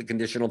take the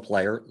conditional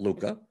player,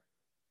 Luka,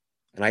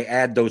 and I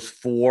add those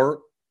 4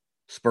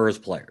 Spurs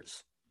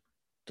players.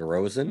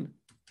 DeRozan,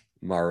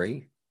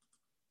 Murray,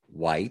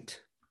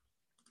 White,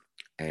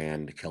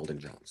 and Keldon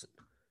Johnson.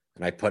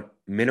 And I put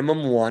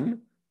minimum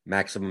 1,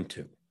 maximum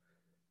 2.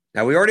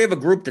 Now, we already have a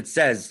group that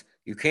says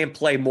you can't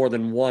play more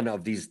than one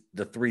of the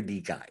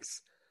 3D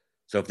guys.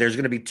 So if there's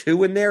going to be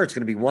 2 in there, it's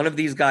going to be one of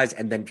these guys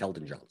and then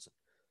Keldon Johnson.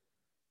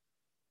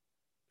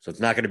 So it's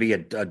not going to be a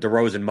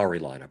DeRozan Murray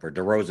lineup or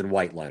DeRozan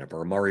White lineup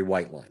or a Murray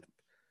White lineup,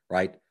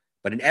 right?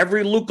 But in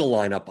every Luka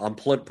lineup, I'm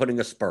putting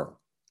a Spur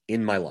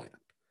in my lineup.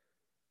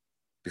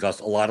 Because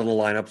a lot of the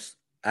lineups,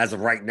 as of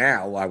right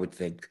now, I would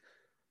think,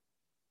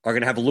 are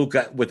going to have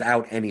Luka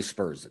without any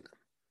Spurs in them.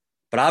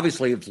 But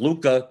obviously, if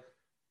Luka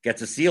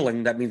gets a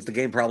ceiling, that means the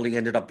game probably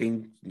ended up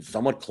being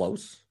somewhat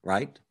close,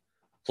 right?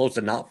 Close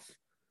enough.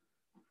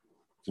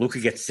 If Luka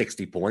gets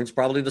 60 points,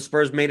 probably the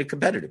Spurs made it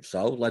competitive.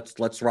 So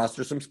let's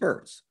roster some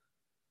Spurs.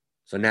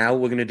 So now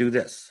we're going to do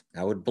this.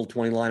 Now we'll build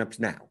 20 lineups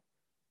now.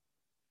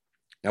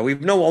 Now we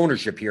have no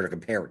ownership here to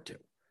compare it to.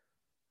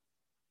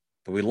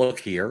 But we look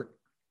here.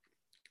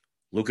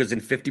 Luka's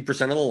in 50%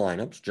 of the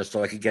lineups, just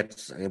so we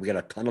get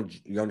a ton of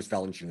Jonas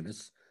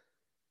Valanciunas.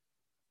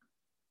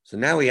 So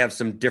now we have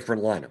some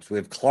different lineups. We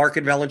have Clark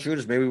and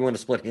Valanciunas. Maybe we want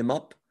to split him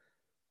up.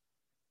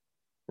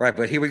 Right,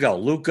 but here we go.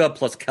 Luka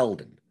plus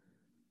Keldon.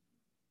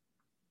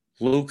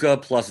 Luka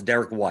plus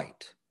Derek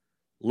White.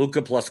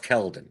 Luka plus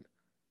Keldon.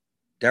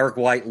 Derek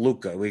White,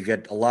 Luka. We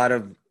get a lot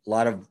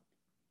of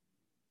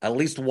at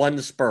least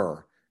one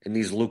Spur in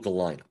these Luka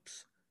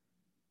lineups.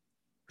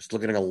 We're just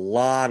looking at a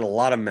lot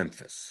of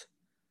Memphis.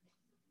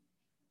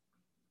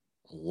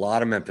 A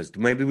lot of Memphis.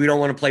 Maybe we don't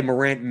want to play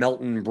Morant,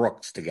 Melton, and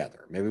Brooks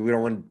together. Maybe we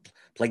don't want to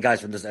play guys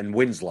from this, and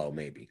Winslow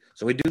maybe.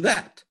 So we do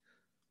that.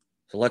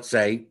 So let's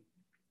say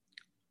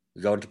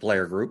we go into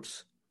player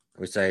groups.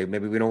 We say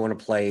maybe we don't want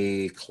to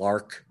play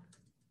Clark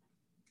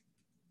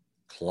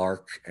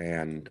Clark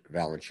and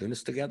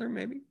Valanciunas together,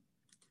 maybe.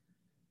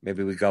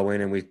 Maybe we go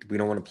in and we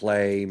don't want to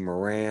play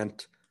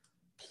Morant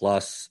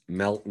plus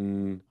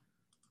Melton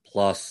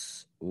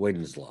plus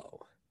Winslow.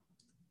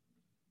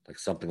 Like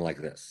something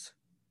like this.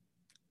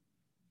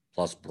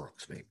 Plus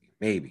Brooks,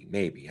 maybe.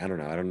 Maybe. I don't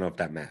know. I don't know if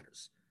that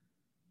matters.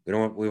 We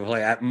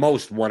play at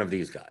most one of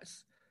these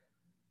guys.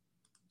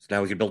 So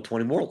now we can build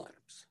 20 more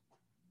lineups.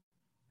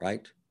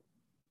 Right?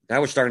 Now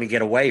we're starting to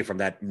get away from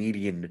that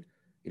median,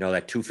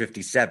 that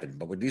 257.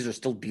 But these are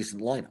still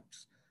decent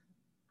lineups.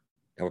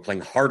 Now we're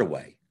playing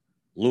Hardaway,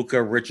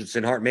 Luka,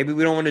 Richardson, Hart. Maybe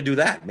we don't want to do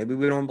that. Maybe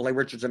we don't want to play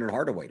Richardson and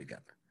Hardaway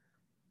together.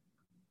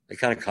 They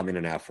kind of come in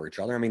and out for each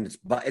other. I mean,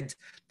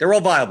 they're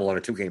all viable on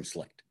a 2-game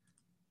slate.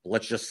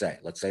 Let's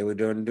say we're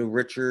doing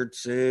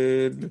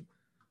Richardson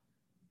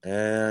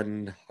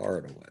and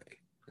Hardaway.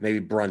 Maybe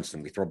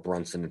Brunson. We throw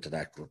Brunson into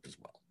that group as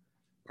well.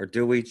 Or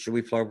do we? Should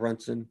we throw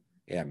Brunson?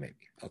 Yeah, maybe.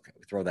 Okay,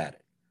 we throw that in.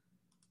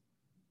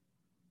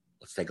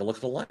 Let's take a look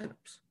at the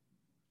lineups.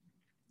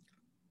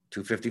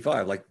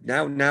 255. Like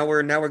now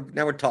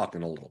we're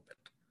talking a little bit.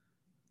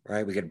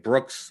 Right? We get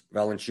Brooks,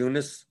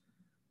 Valanciunas.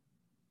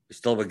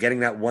 We're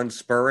getting that one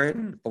spur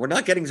in, but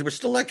we're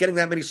still not getting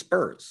that many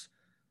spurs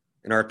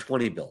in our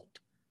 20 build.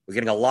 We're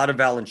getting a lot of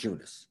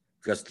Valanciunas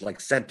because like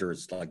center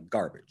is like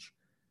garbage.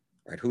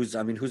 Right? Who's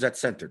at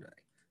center today?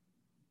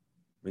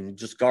 I mean,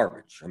 just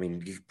garbage. I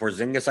mean,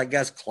 Porzingis, I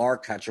guess,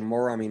 Clark,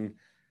 Hachimura. I mean,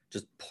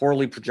 just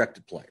poorly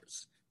projected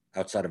players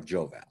outside of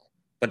Joe Val.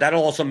 But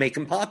that'll also make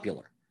him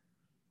popular.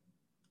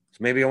 So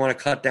maybe I want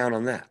to cut down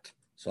on that.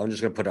 So I'm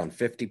just going to put on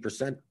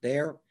 50%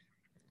 there.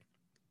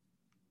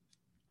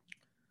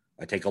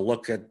 I take a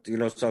look at,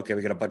 so okay,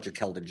 we got a bunch of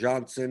Keldon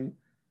Johnson.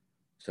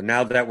 So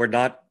now that we're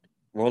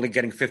only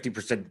getting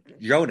 50%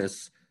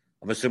 Jonas,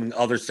 I'm assuming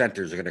other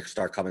centers are going to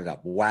start coming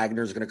up.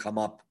 Wagner's going to come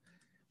up,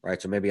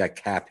 right? So maybe I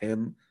cap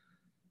him.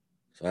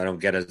 So I don't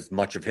get as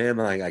much of him.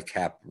 I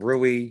cap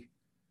Rui.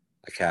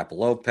 I cap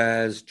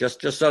Lopez,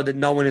 just so that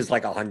no one is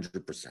like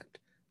 100%.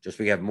 Just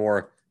we have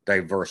more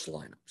diverse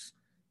lineups.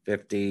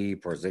 50,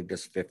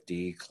 Porzingis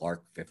 50,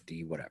 Clark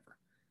 50, whatever.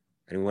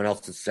 Anyone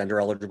else that's center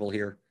eligible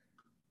here?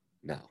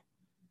 No.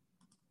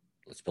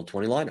 Let's build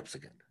 20 lineups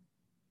again.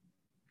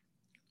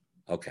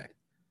 Okay.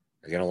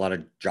 Again, a lot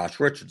of Josh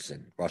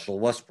Richardson, Russell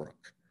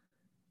Westbrook,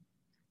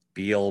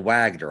 Beal,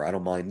 Wagner. I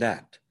don't mind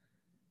that.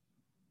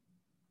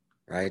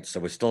 Right? So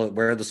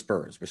where are the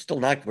Spurs? We're still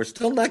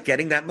not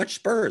getting that much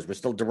Spurs.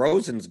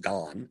 DeRozan's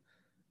gone.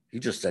 He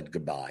just said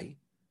goodbye.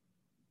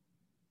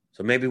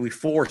 So maybe we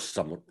force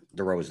some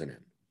DeRozan in.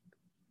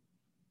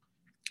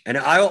 And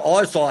I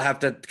also have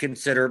to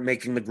consider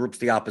making the groups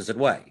the opposite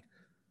way.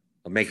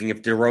 Making,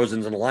 if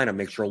DeRozan's in the lineup,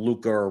 make sure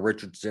Luka or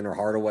Richardson or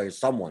Hardaway or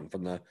someone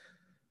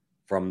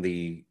from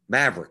the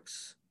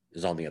Mavericks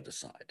is on the other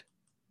side.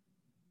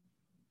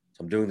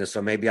 So I'm doing this.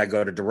 So maybe I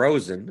go to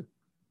DeRozan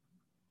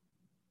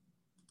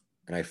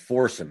and I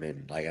force him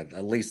in, like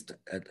at least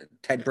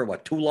 10 per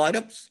 2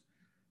 lineups?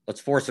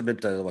 Let's force him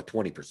into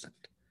 20%.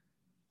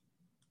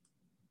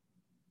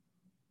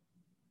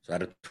 So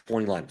out of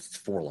 20 lineups, it's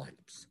 4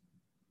 lineups.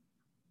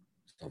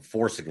 So I'm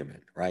forcing him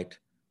in, right?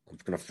 I'm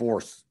going to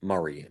force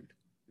Murray in,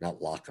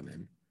 not lock him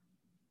in.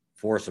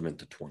 Force him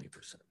into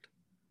 20%.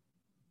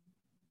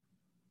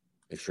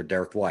 Make sure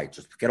Derek White,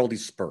 just get all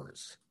these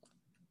Spurs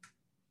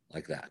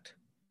like that.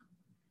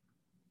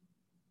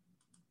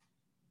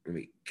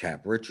 Maybe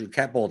cap Richard,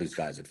 cap all these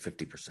guys at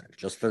 50%.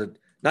 Just for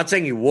not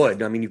saying you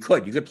would. I mean, you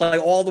could play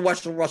all the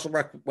Russell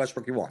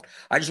Westbrook you want.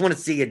 I just want to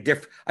see I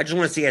just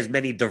want to see as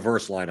many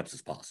diverse lineups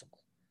as possible.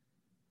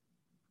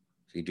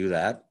 So you do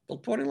that,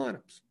 build 20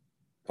 lineups,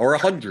 or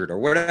 100, or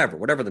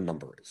whatever the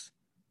number is.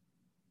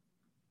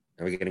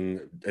 And we're getting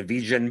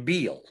Avija and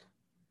Beal.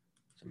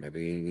 So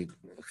maybe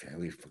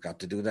we forgot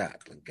to do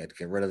that. Get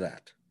rid of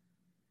that.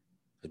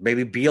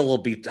 Maybe Beal will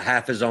be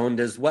half as owned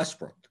as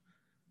Westbrook.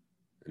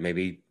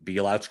 Maybe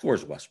Beal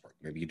outscores Westbrook.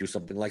 Maybe you do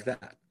something like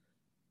that.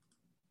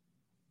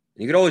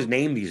 You could always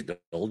name these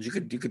builds. You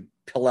could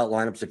pull out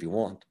lineups if you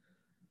want.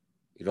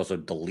 You could also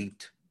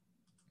delete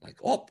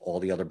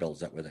all the other builds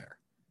that were there.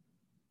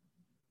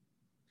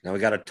 Now we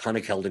got a ton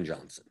of Keldon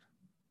Johnson,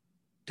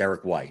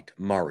 Derek White,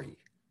 Murray.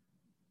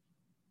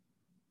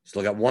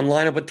 Still got one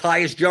lineup with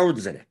Tyus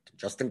Jones in it,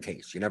 just in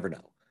case. You never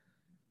know.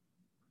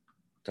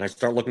 Then I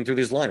start looking through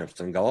these lineups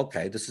and go,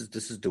 okay, this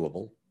is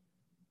doable,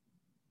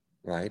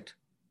 right?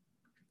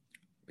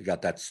 We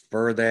got that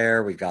Spur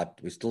there. We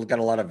still got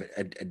a lot of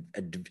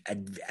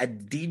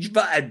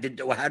Adijva.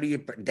 How do you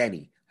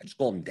Denny? I just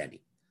call him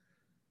Denny.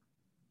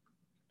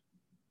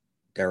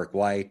 Derek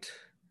White.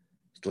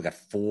 Still got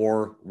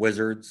 4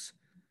 Wizards.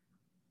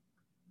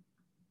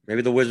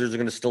 Maybe the Wizards are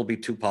going to still be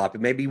too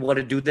popular. Maybe you want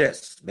to do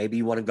this. Maybe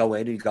you want to go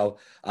in and you go,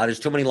 there's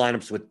too many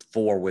lineups with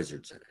 4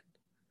 Wizards in it.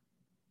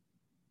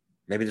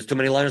 Maybe there's too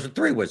many lineups with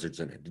 3 Wizards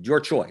in it. It's your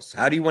choice.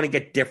 How do you want to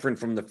get different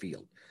from the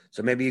field?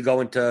 So maybe you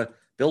go into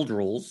build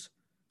rules,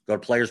 go to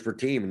players per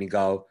team, and you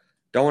go,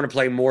 don't want to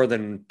play more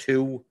than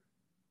 2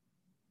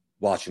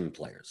 Washington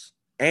players.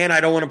 And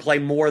I don't want to play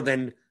more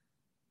than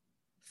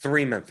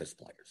 3 Memphis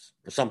players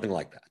or something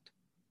like that.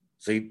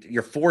 So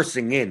you're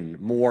forcing in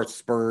more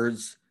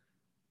Spurs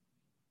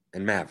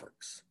and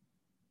Mavericks,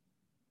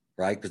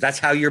 right? Because that's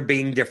how you're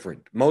being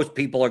different. Most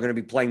people are going to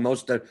be playing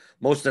most of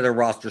their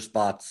roster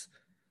spots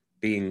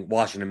being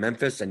Washington,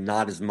 Memphis, and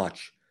not as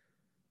much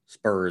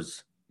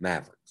Spurs,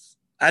 Mavericks.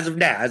 As of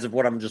now, as of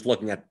what I'm just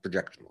looking at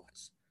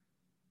projection-wise.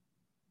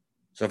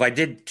 So if I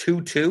did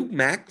 2-2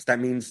 max, that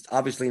means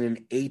obviously in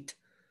an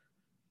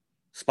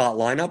 8-spot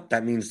lineup,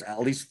 that means at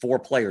least 4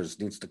 players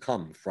needs to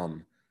come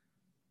from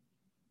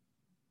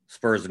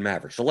Spurs and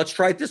Mavericks. So let's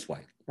try it this way,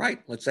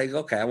 right? Let's say,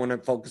 okay, I want to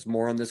focus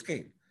more on this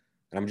game.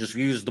 And I'm just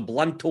use the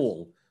blunt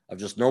tool of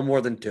just no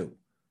more than 2.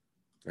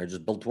 I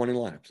just build 20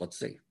 lineups. Let's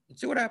see. Let's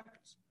see what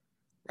happens.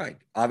 Right.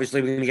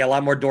 Obviously, we're going to get a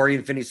lot more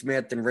Dorian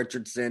Finney-Smith and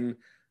Richardson.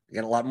 You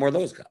get a lot more of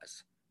those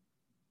guys.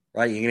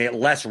 Right. You're going to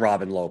get less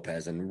Robin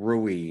Lopez and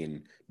Rui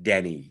and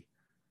Denny.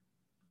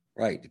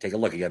 Right. You take a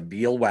look. You have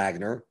Beal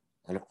Wagner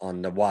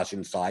on the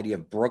Washington side. You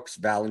have Brooks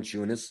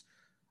Valanciunas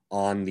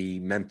on the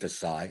Memphis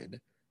side.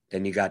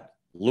 Then you got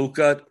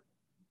Luka,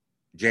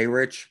 J.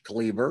 Rich,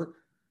 Kleber,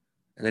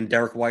 and then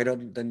Derek White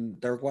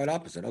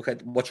opposite. Okay,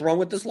 what's wrong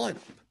with this lineup?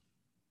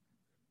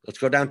 Let's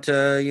go down to,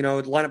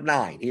 lineup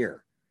 9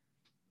 here.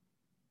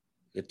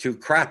 You have 2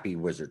 crappy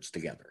Wizards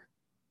together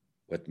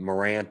with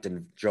Morant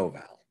and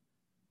Joval.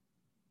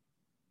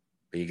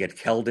 But you get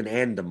Keldon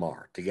and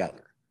DeMar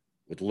together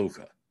with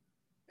Luka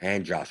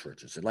and Josh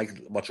Richardson. Like,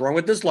 what's wrong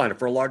with this lineup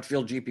for a large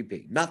field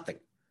GPP? Nothing.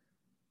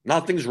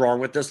 Nothing's wrong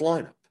with this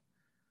lineup.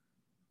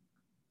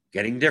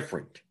 Getting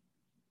different.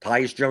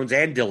 Tyus Jones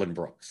and Dylan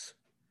Brooks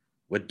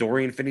with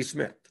Dorian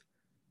Finney-Smith.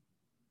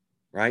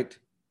 Right?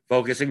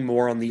 Focusing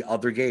more on the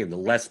other game, the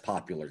less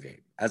popular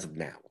game, as of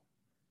now.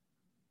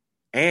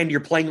 And you're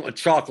playing a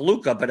chalk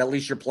Luka, but at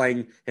least you're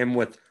playing him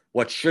with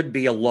what should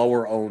be a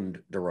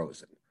lower-owned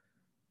DeRozan.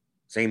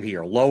 Same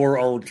here.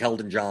 Lower-owned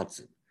Keldon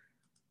Johnson.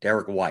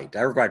 Derek White.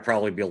 Derek White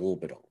probably be a little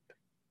bit owned.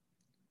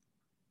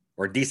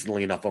 Or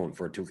decently enough owned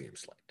for a 2-game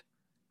slate.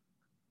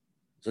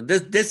 So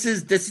this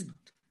is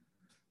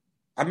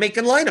I'm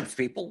making lineups,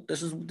 people.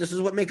 This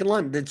is what making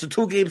lineups. It's a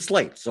 2-game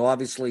slate, so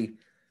obviously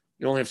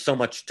you only have so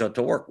much to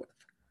work with.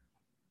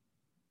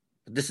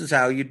 But this is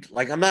how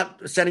I'm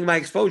not setting my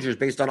exposures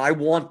based on I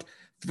want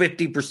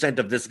 50%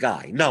 of this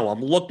guy. No,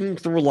 I'm looking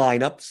through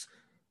lineups.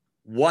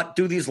 What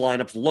do these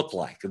lineups look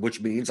like? Which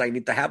means I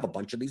need to have a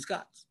bunch of these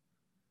guys.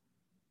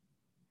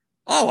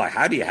 Oh,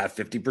 how do you have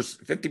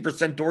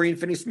 50% Dorian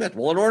Finney-Smith?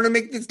 Well, in order to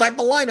make these type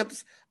of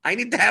lineups, I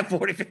need to have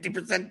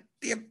 50%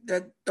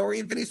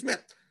 Dorian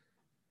Finney-Smith.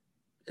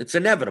 It's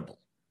inevitable.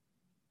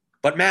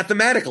 But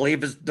mathematically,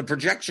 if the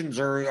projections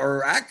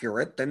are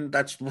accurate, then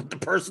that's the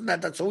person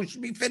that's who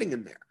should be fitting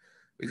in there.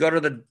 We go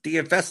to the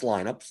DFS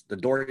lineups, the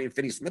Dorian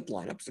Finney-Smith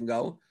lineups, and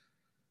go,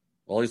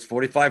 well, he's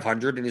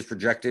 4,500 and he's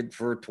projected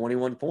for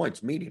 21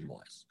 points,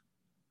 median-wise.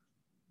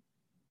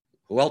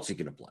 Who else are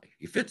you going to play?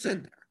 He fits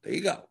in there. There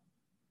you go.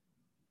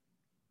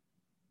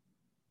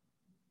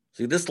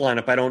 See, this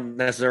lineup I don't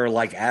necessarily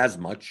like as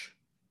much.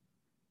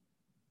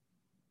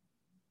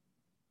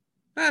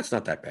 That's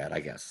not that bad, I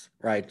guess,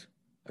 right?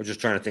 I was just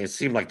trying to think. It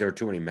seemed like there were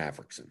too many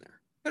Mavericks in there,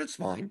 but it's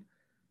fine.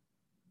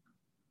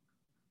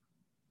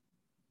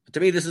 But to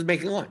me, this is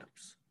making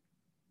lineups.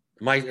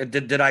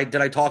 Did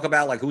I talk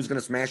about like who's going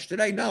to smash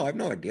today? No, I have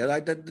no idea.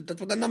 That's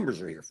what the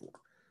numbers are here for.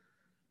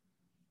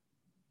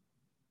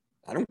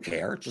 I don't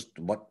care. Just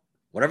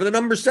whatever the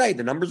numbers say,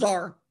 the numbers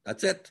are.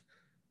 That's it.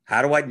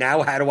 How do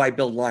I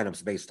build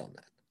lineups based on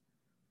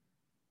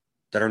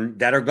that?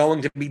 That are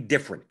going to be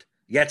different,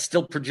 yet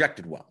still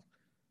projected well.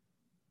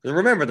 Because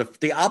remember,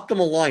 the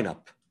optimal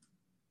lineup,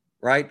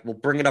 right? We'll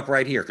bring it up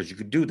right here because you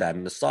could do that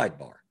in the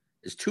sidebar,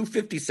 is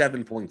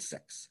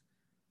 257.6.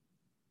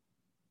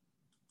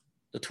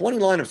 The 20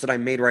 lineups that I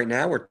made right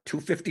now are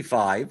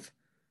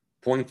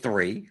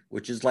 255.3,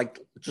 which is like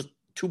just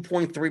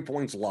 2.3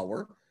 points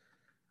lower.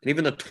 And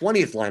even the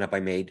 20th lineup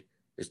I made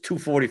is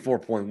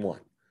 244.1.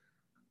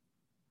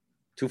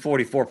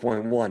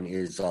 244.1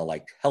 is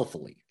like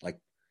healthily, like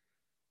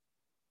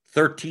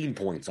 13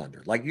 points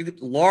under. Like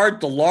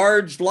the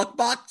large luck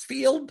box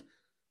field.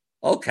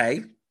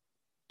 Okay.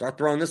 Start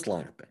throwing this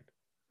lineup in.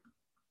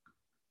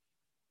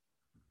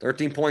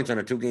 13 points on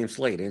a 2-game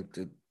slate.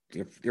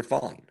 You're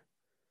fine.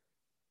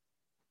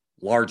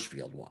 Large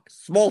field wise.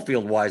 Small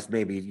field wise,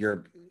 maybe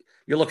you're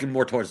looking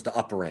more towards the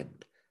upper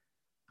end.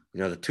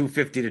 The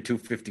 250 to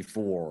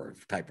 254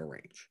 type of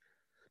range.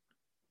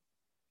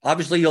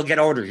 Obviously, you'll get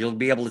owners. You'll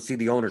be able to see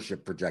the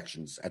ownership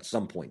projections at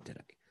some point today.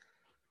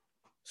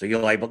 So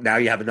now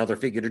you have another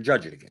figure to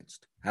judge it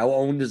against. How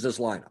owned is this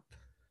lineup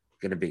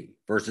going to be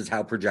versus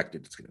how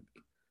projected it's going to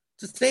be?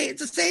 It's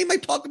the same I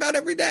talk about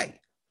every day.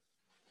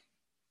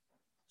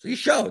 So you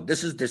showed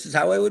this is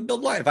how I would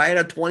build lineup. If I had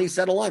a 20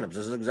 set of lineups,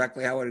 this is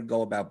exactly how I would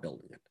go about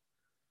building it.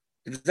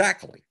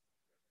 Exactly.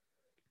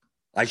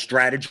 I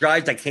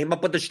strategized. I came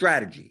up with the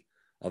strategy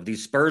of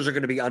these Spurs are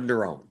going to be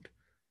under-owned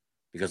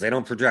because they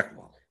don't project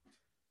well.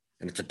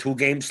 And it's a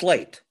 2-game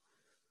slate.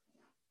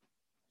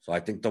 So I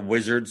think the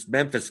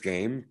Wizards-Memphis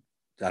game,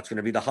 that's going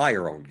to be the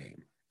higher-owned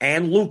game.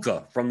 And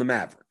Luka from the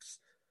Mavericks.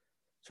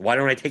 So why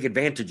don't I take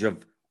advantage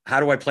of how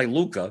do I play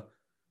Luka?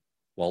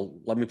 Well,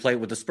 let me play it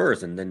with the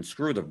Spurs and then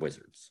screw the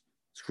Wizards.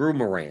 Screw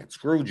Morant.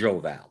 Screw Joe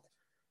Val.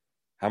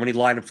 How many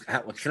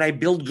lineups? Can I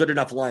build good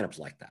enough lineups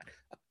like that?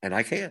 And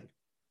I can.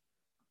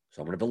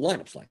 So I'm going to build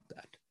lineups like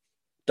that.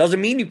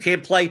 Doesn't mean you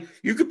can't play.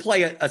 You could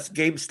play a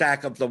game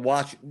stack of the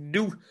watch.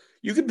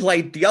 You could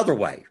play the other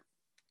way.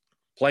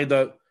 Play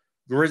the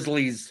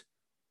Grizzlies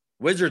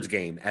Wizards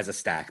game as a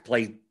stack.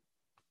 Play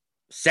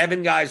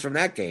 7 guys from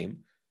that game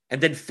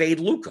and then fade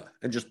Luka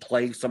and just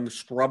play some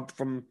scrub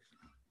from.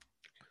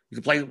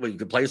 You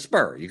could play a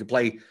Spur. You could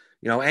play,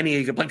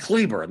 you could play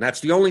Kleber, and that's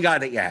the only guy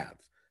that you have.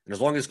 And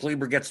as long as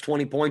Kleber gets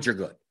 20 points, you're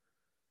good.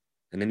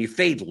 And then you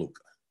fade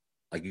Luka.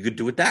 Like, you could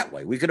do it that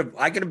way.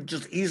 I could have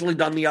just easily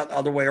done the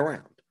other way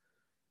around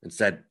and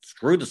said,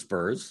 screw the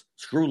Spurs,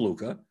 screw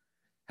Luka.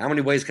 How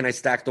many ways can I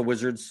stack the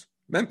Wizards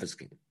Memphis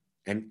game?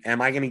 And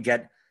am I going to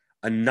get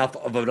enough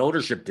of an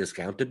ownership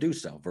discount to do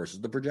so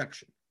versus the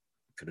projection?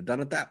 Could have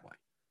done it that way.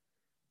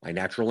 My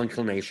natural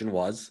inclination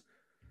was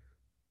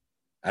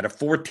at it's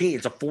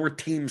a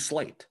 4-team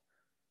slate.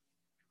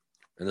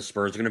 And the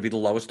Spurs are going to be the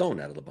lowest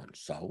owned out of the bunch.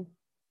 So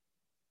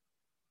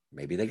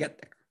maybe they get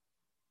there.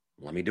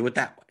 Let me do it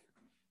that way.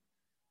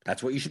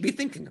 That's what you should be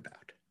thinking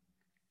about.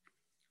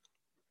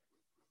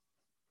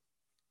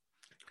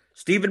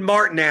 Stephen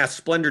Martin asks,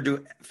 Splendor,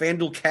 do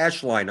FanDuel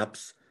cash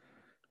lineups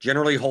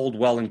generally hold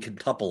well in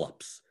quintuple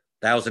ups,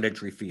 1,000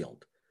 entry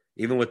field,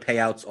 even with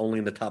payouts only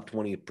in the top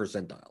 20th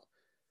percentile?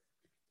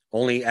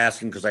 Only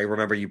asking because I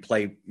remember you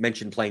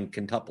mentioned playing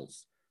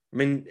quintuples. I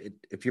mean,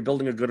 if you're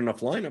building a good enough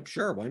lineup,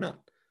 sure, why not?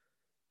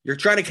 You're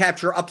trying to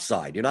capture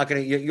upside. You're not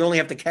going to. You only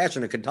have to cash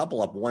in a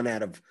quintuple up one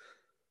out of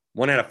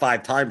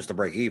 5 times to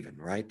break even,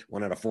 right?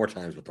 1 out of 4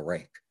 times with the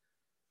rake.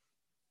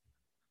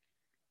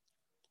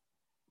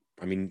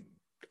 I mean,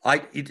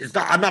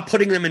 I'm not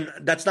putting them in.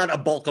 That's not a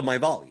bulk of my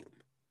volume.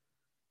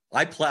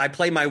 I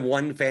play my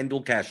one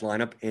FanDuel cash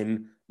lineup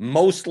in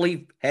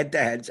mostly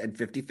head-to-heads and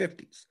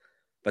 50-50s,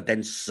 but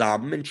then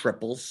some in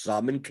triples,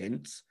 some in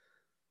quints.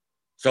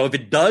 So if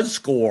it does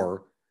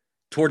score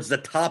towards the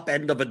top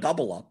end of a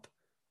double up,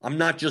 I'm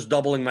not just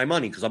doubling my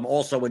money because I'm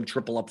also in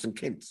triple ups and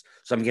quints.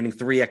 So I'm getting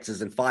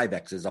 3Xs and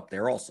 5Xs up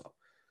there also.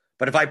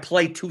 But if I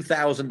play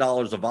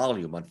 $2,000 of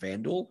volume on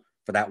FanDuel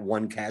for that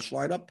one cash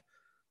lineup,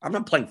 I'm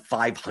not playing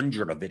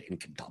 500 of it in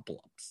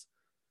quintuple ups,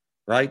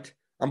 right?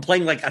 I'm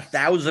playing like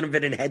 1,000 of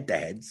it in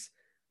head-to-heads,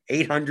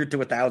 800 to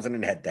 1,000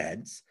 in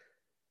head-to-heads.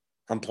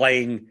 I'm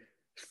playing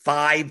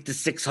 5 to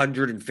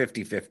 600 in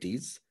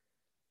 50-50s,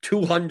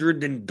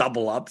 200 in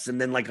double ups, and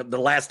then like the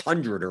last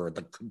 100 are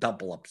the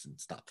double ups and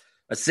stuff.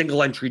 A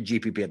single entry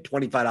GPP, a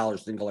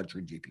 $25 single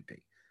entry GPP.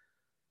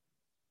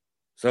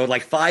 So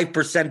like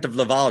 5% of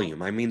the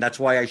volume. I mean, that's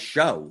why I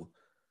show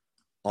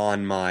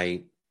on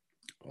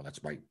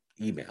that's my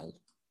email.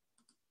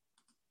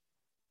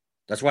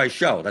 That's why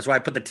I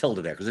put the tilde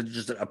there, because it's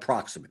just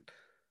approximate.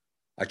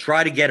 I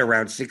try to get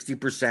around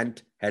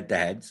 60%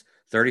 head-to-heads,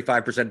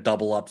 35%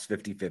 double ups,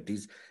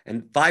 50-50s,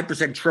 and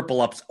 5%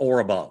 triple ups or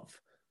above.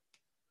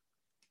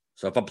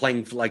 So if I'm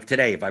playing, like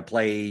today, if I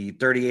play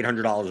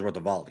 $3,800 worth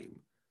of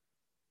volume,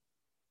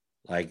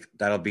 like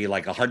that'll be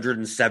like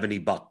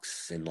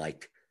 $170 in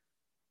like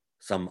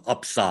some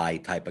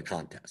upside type of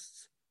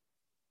contests.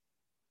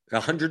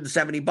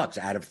 $170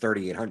 out of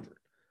 3,800.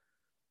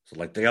 So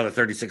like the other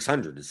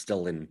 3,600 is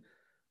still in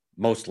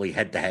mostly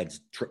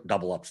head-to-heads,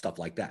 double up, stuff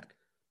like that.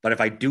 But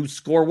if I do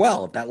score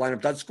well, if that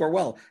lineup does score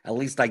well, at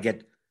least I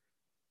get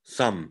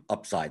some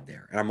upside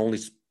there. And I'm only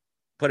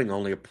putting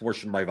a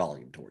portion of my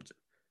volume towards it.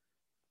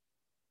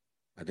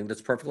 I think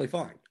that's perfectly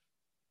fine.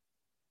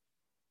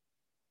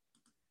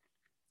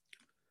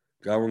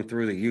 Going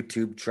through the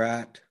YouTube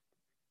chat.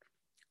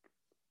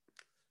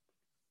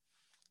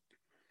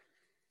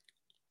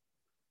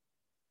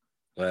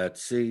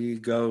 Let's see,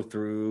 go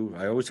through.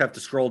 I always have to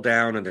scroll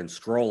down and then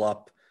scroll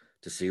up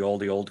to see all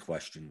the old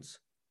questions.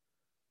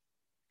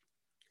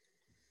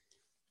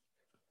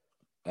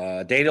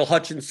 Daniel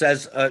Hutchins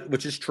says,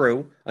 which is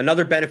true,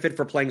 another benefit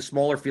for playing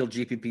smaller field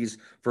GPPs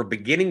for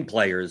beginning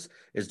players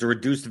is the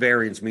reduced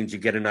variance means you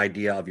get an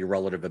idea of your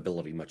relative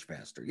ability much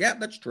faster. Yeah,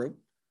 that's true.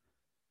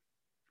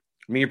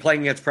 I mean, you're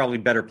playing against probably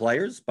better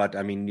players, but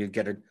I mean, you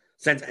get a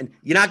sense, and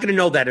you're not going to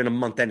know that in a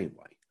month anyway.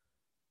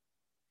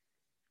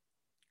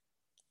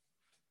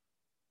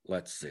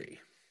 Let's see.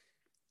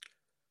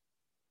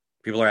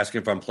 People are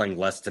asking if I'm playing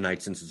less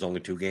tonight since it's only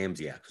 2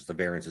 games. Yeah, because the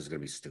variance is going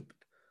to be stupid.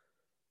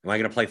 Am I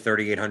going to play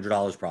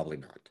 $3,800? Probably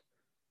not.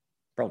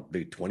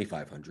 Probably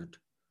 $2,500.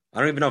 I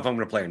don't even know if I'm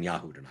going to play on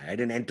Yahoo tonight. I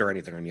didn't enter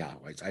anything on Yahoo.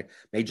 I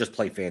may just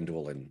play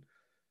FanDuel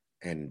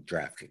and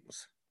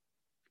DraftKings.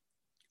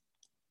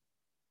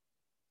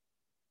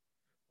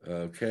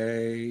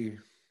 Okay.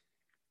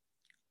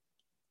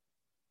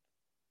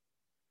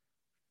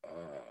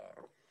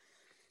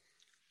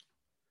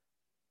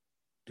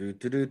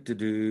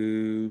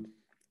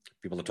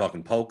 People are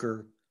talking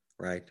poker,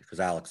 right? Because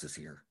Alex is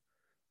here.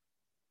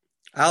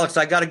 Alex,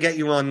 I got to get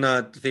you on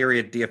the Theory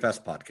at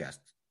DFS podcast at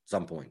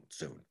some point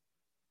soon.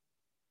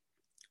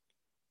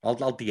 I'll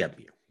DM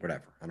you,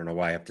 whatever. I don't know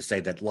why I have to say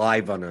that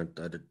live on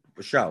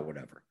a show,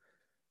 whatever.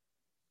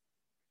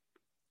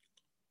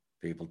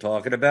 People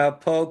talking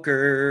about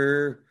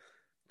poker.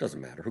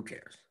 Doesn't matter. Who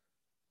cares?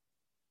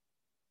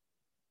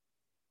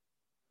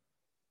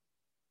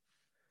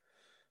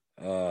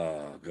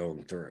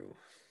 Going through.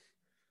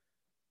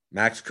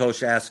 Max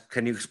Koch asks,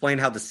 can you explain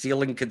how the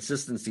ceiling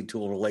consistency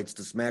tool relates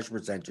to smash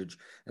percentage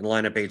and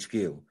lineup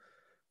HQ?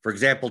 For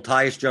example,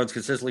 Tyus Jones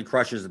consistently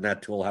crushes in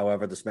that tool.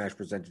 However, the smash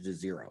percentage is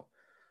 0.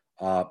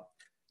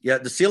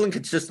 The ceiling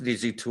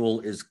consistency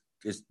tool is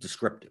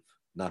descriptive,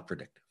 not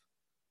predictive.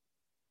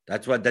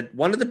 That's what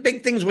one of the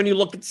big things when you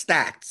look at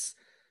stats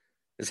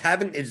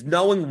is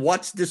knowing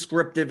what's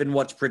descriptive and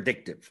what's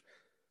predictive.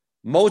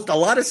 A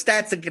lot of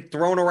stats that get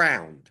thrown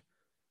around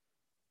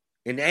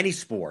in any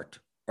sport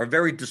are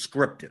very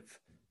descriptive.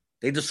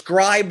 They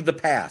describe the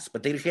past,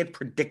 but they can't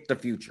predict the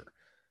future.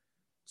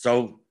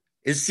 So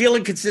his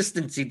ceiling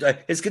consistency,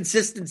 his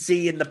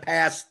consistency in the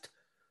past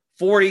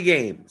 40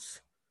 games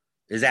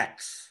is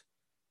X.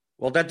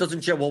 Well, that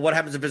doesn't show. Well, what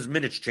happens if his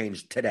minutes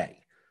change today?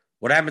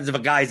 What happens if a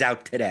guy's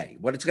out today?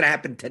 What's going to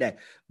happen today?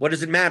 What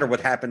does it matter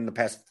what happened in the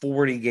past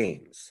 40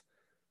 games?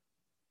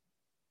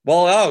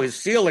 Well, his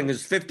ceiling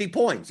is 50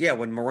 points. Yeah,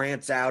 when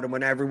Morant's out and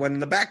when everyone in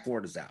the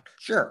backcourt is out.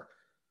 Sure.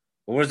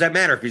 But what does that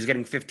matter if he's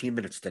getting 15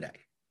 minutes today?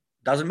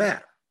 Doesn't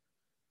matter.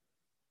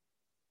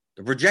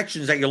 The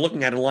projections that you're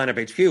looking at in lineup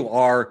HQ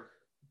are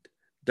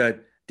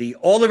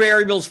all the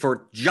variables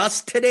for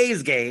just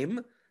today's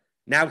game.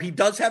 Now, he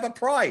does have a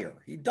prior.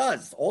 He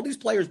does. All these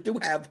players do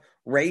have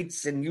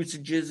rates and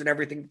usages and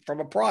everything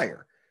from a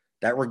prior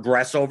that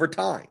regress over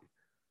time.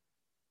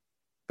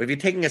 But if you're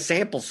taking a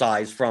sample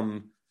size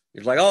from,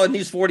 it's like, in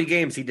these 40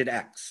 games, he did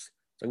X.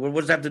 So what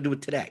does that have to do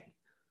with today?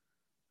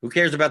 Who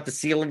cares about the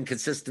ceiling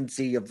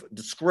consistency of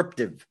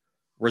descriptive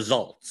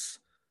results?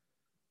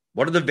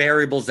 What are the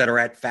variables that are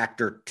at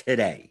factor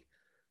today?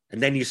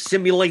 And then you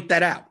simulate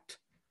that out.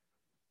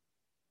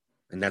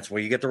 And that's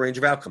where you get the range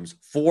of outcomes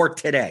for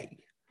today.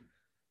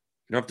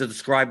 You don't have to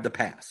describe the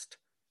past.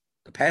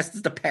 The past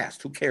is the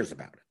past. Who cares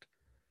about it?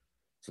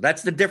 So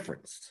that's the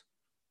difference.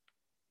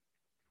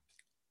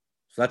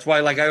 So that's why,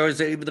 like I always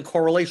say, even the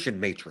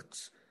correlation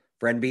matrix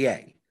for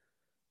NBA.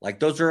 Like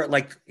those are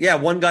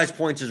one guy's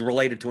points is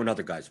related to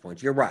another guy's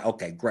points. You're right.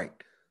 Okay, great.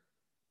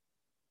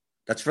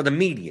 That's for the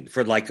median.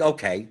 For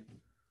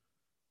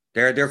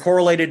they're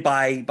correlated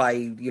by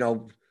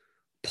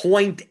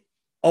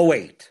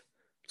 0.08.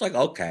 It's like,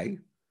 okay.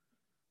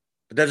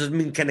 But that doesn't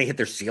mean can they hit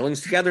their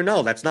ceilings together?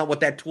 No, that's not what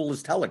that tool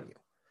is telling you.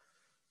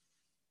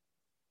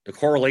 The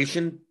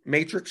correlation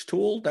matrix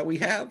tool that we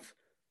have,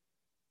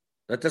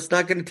 that's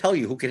not going to tell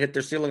you who can hit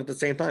their ceiling at the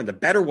same time. The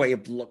better way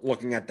of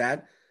looking at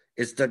that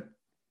is to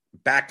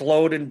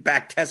backload and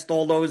backtest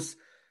all those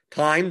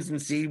times and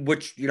see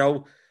which,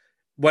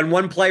 when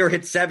one player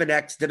hit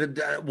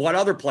 7x, what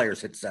other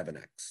players hit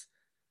 7x.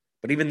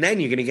 But even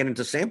then, you're going to get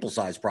into sample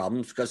size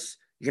problems because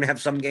you're going to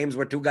have some games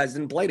where two guys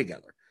didn't play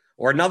together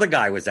or another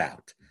guy was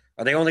out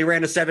or they only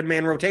ran a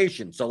 7-man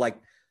rotation. So like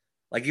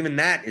even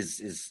that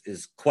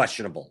is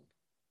questionable.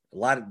 A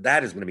lot of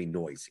that is going to be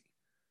noisy.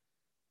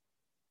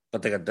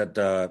 But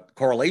the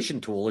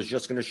correlation tool is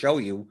just going to show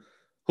you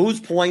whose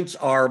points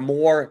are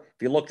more,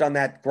 if you looked on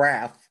that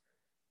graph,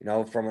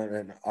 from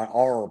an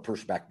our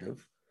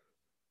perspective,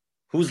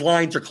 whose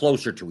lines are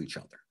closer to each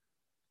other.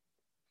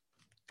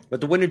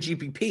 But the winner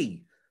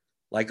GPP,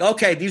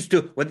 these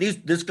two, when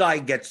this guy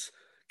gets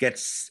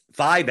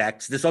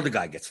 5x, this other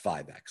guy gets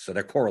 5x. So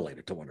they're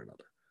correlated to one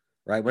another.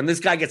 Right? When this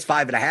guy gets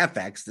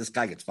 5.5x, this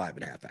guy gets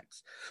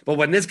 5.5x. But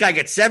when this guy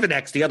gets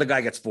 7x, the other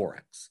guy gets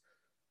 4x.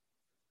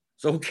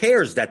 So who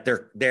cares that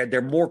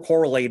they're more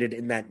correlated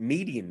in that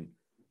median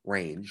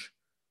range?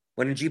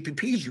 When in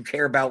GPPs you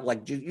care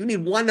about you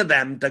need one of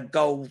them to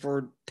go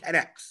for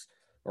 10x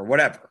or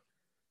whatever,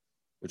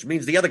 which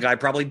means the other guy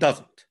probably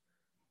doesn't.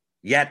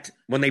 Yet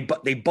when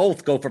they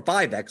both go for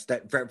 5x,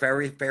 that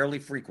very fairly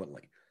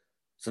frequently,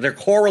 so their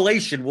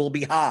correlation will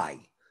be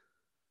high.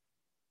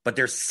 But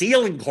their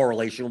ceiling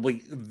correlation will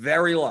be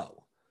very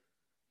low.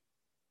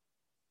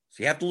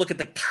 So you have to look at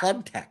the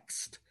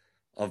context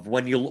of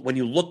when you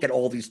look at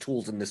all these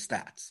tools and the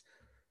stats.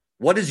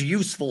 What is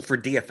useful for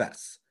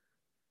DFS?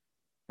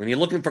 When you're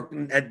looking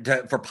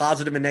for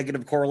positive and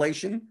negative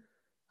correlation,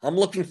 I'm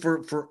looking for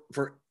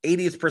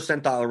 80th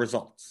percentile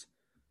results.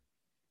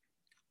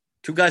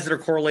 Two guys that are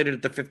correlated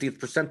at the 50th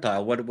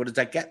percentile, what does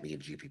that get me in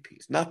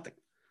GPPs? Nothing.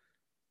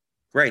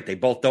 Great, they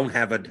both don't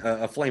have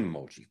a flame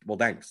emoji. Well,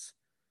 thanks.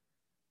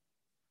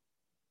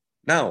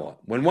 No,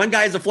 when one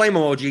guy has a flame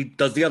emoji,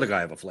 does the other guy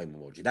have a flame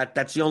emoji?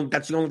 That's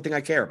the only thing I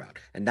care about,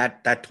 and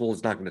that tool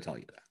is not going to tell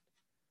you that.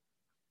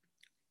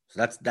 So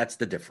that's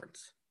the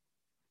difference.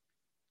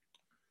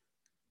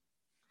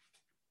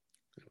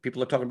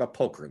 People are talking about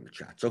poker in the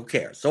chat, so who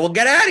cares? So we'll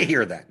get out of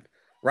here then,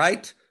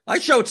 right? I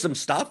showed some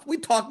stuff. We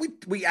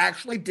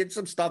actually did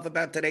some stuff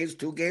about today's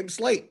 2-game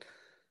slate.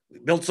 We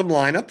built some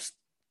lineups.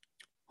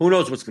 Who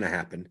knows what's going to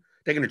happen?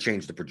 They're going to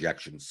change the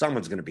projections.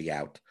 Someone's going to be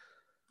out.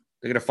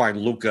 They're going to find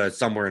Luka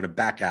somewhere in a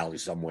back alley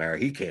somewhere.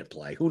 He can't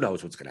play. Who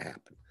knows what's going to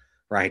happen,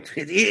 right?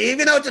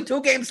 Even though it's a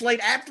 2-game slate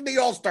after the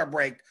All-Star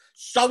break,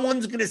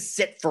 someone's going to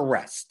sit for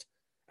rest.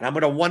 And I'm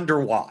going to wonder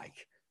why.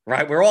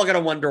 right? We're all going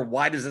to wonder,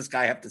 why does this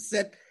guy have to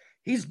sit?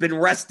 He's been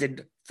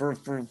rested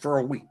for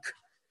a week.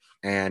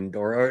 And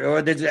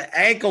or there's an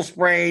ankle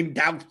sprain,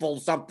 doubtful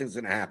something's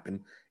going to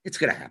happen. It's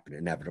going to happen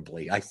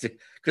inevitably. I see,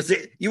 because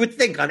you would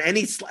think on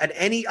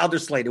any other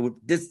slate, it would,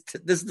 this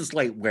is the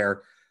slate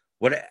where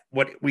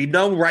what we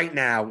know right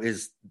now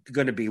is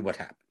going to be what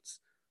happens.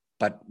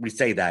 But we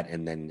say that,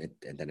 and then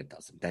it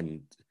doesn't.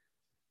 Then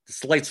the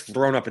slate's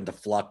thrown up into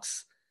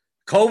flux.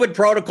 COVID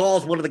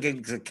protocols, one of the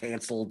games are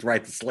canceled,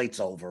 right? The slate's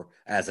over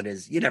as it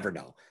is. You never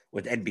know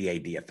with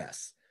NBA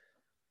DFS.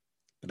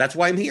 But that's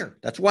why I'm here.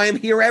 That's why I'm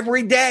here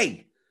every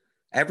day,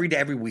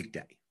 every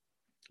weekday,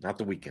 not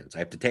the weekends. I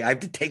have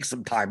to take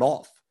some time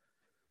off,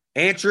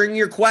 answering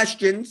your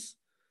questions,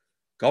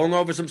 going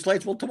over some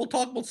slates. We'll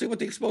talk. We'll see what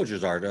the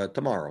exposures are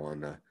tomorrow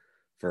on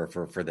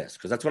for this,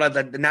 because that's what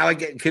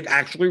could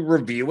actually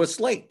review a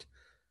slate.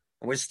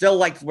 And we're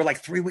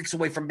like 3 weeks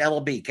away from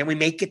MLB. Can we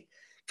make it?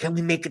 Can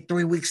we make it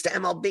 3 weeks to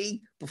MLB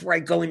before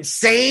I go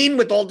insane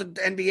with all the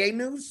NBA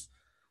news?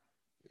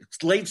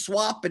 It's late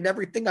swap and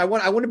everything. I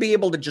want to be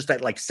able to just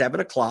at like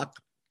 7:00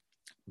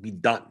 be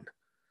done.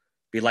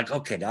 Be like,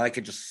 okay, now I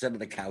can just sit on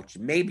the couch.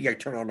 Maybe I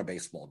turn on a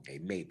baseball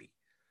game. Maybe.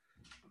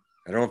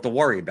 I don't have to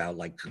worry about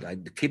like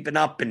keeping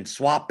up and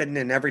swapping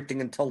and everything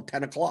until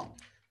 10:00.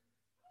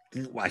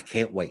 I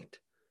can't wait.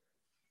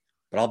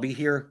 But I'll be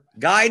here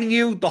guiding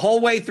you the whole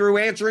way through,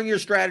 answering your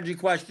strategy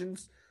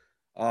questions,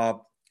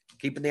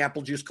 keeping the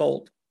apple juice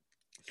cold.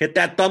 Hit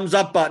that thumbs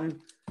up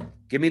button.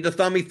 Give me the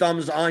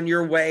thumbs on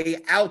your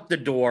way out the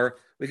door.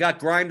 We got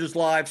Grinders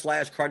Live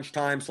 / Crunch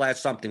Time /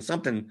 something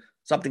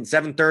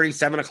 7:30,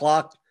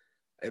 7:00.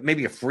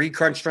 Maybe a free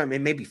Crunch Time.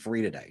 It may be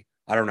free today.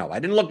 I don't know. I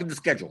didn't look at the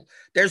schedule.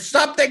 There's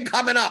something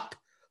coming up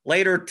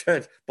later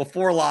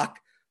before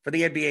lock for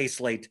the NBA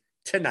slate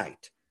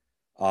tonight.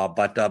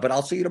 But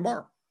I'll see you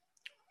tomorrow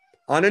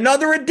on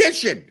another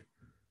edition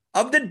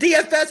of the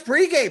DFS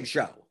pregame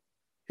show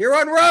here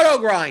on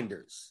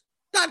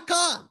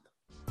RotoGrinders.com.